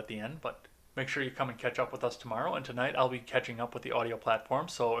mush-mouthed at the end, but make sure you come and catch up with us tomorrow. And tonight I'll be catching up with the audio platform,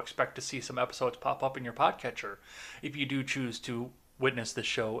 so expect to see some episodes pop up in your podcatcher if you do choose to witness this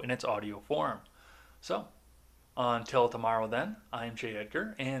show in its audio form. So, until tomorrow then, I'm Jay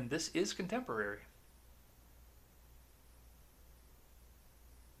Edgar, and this is Contemporary.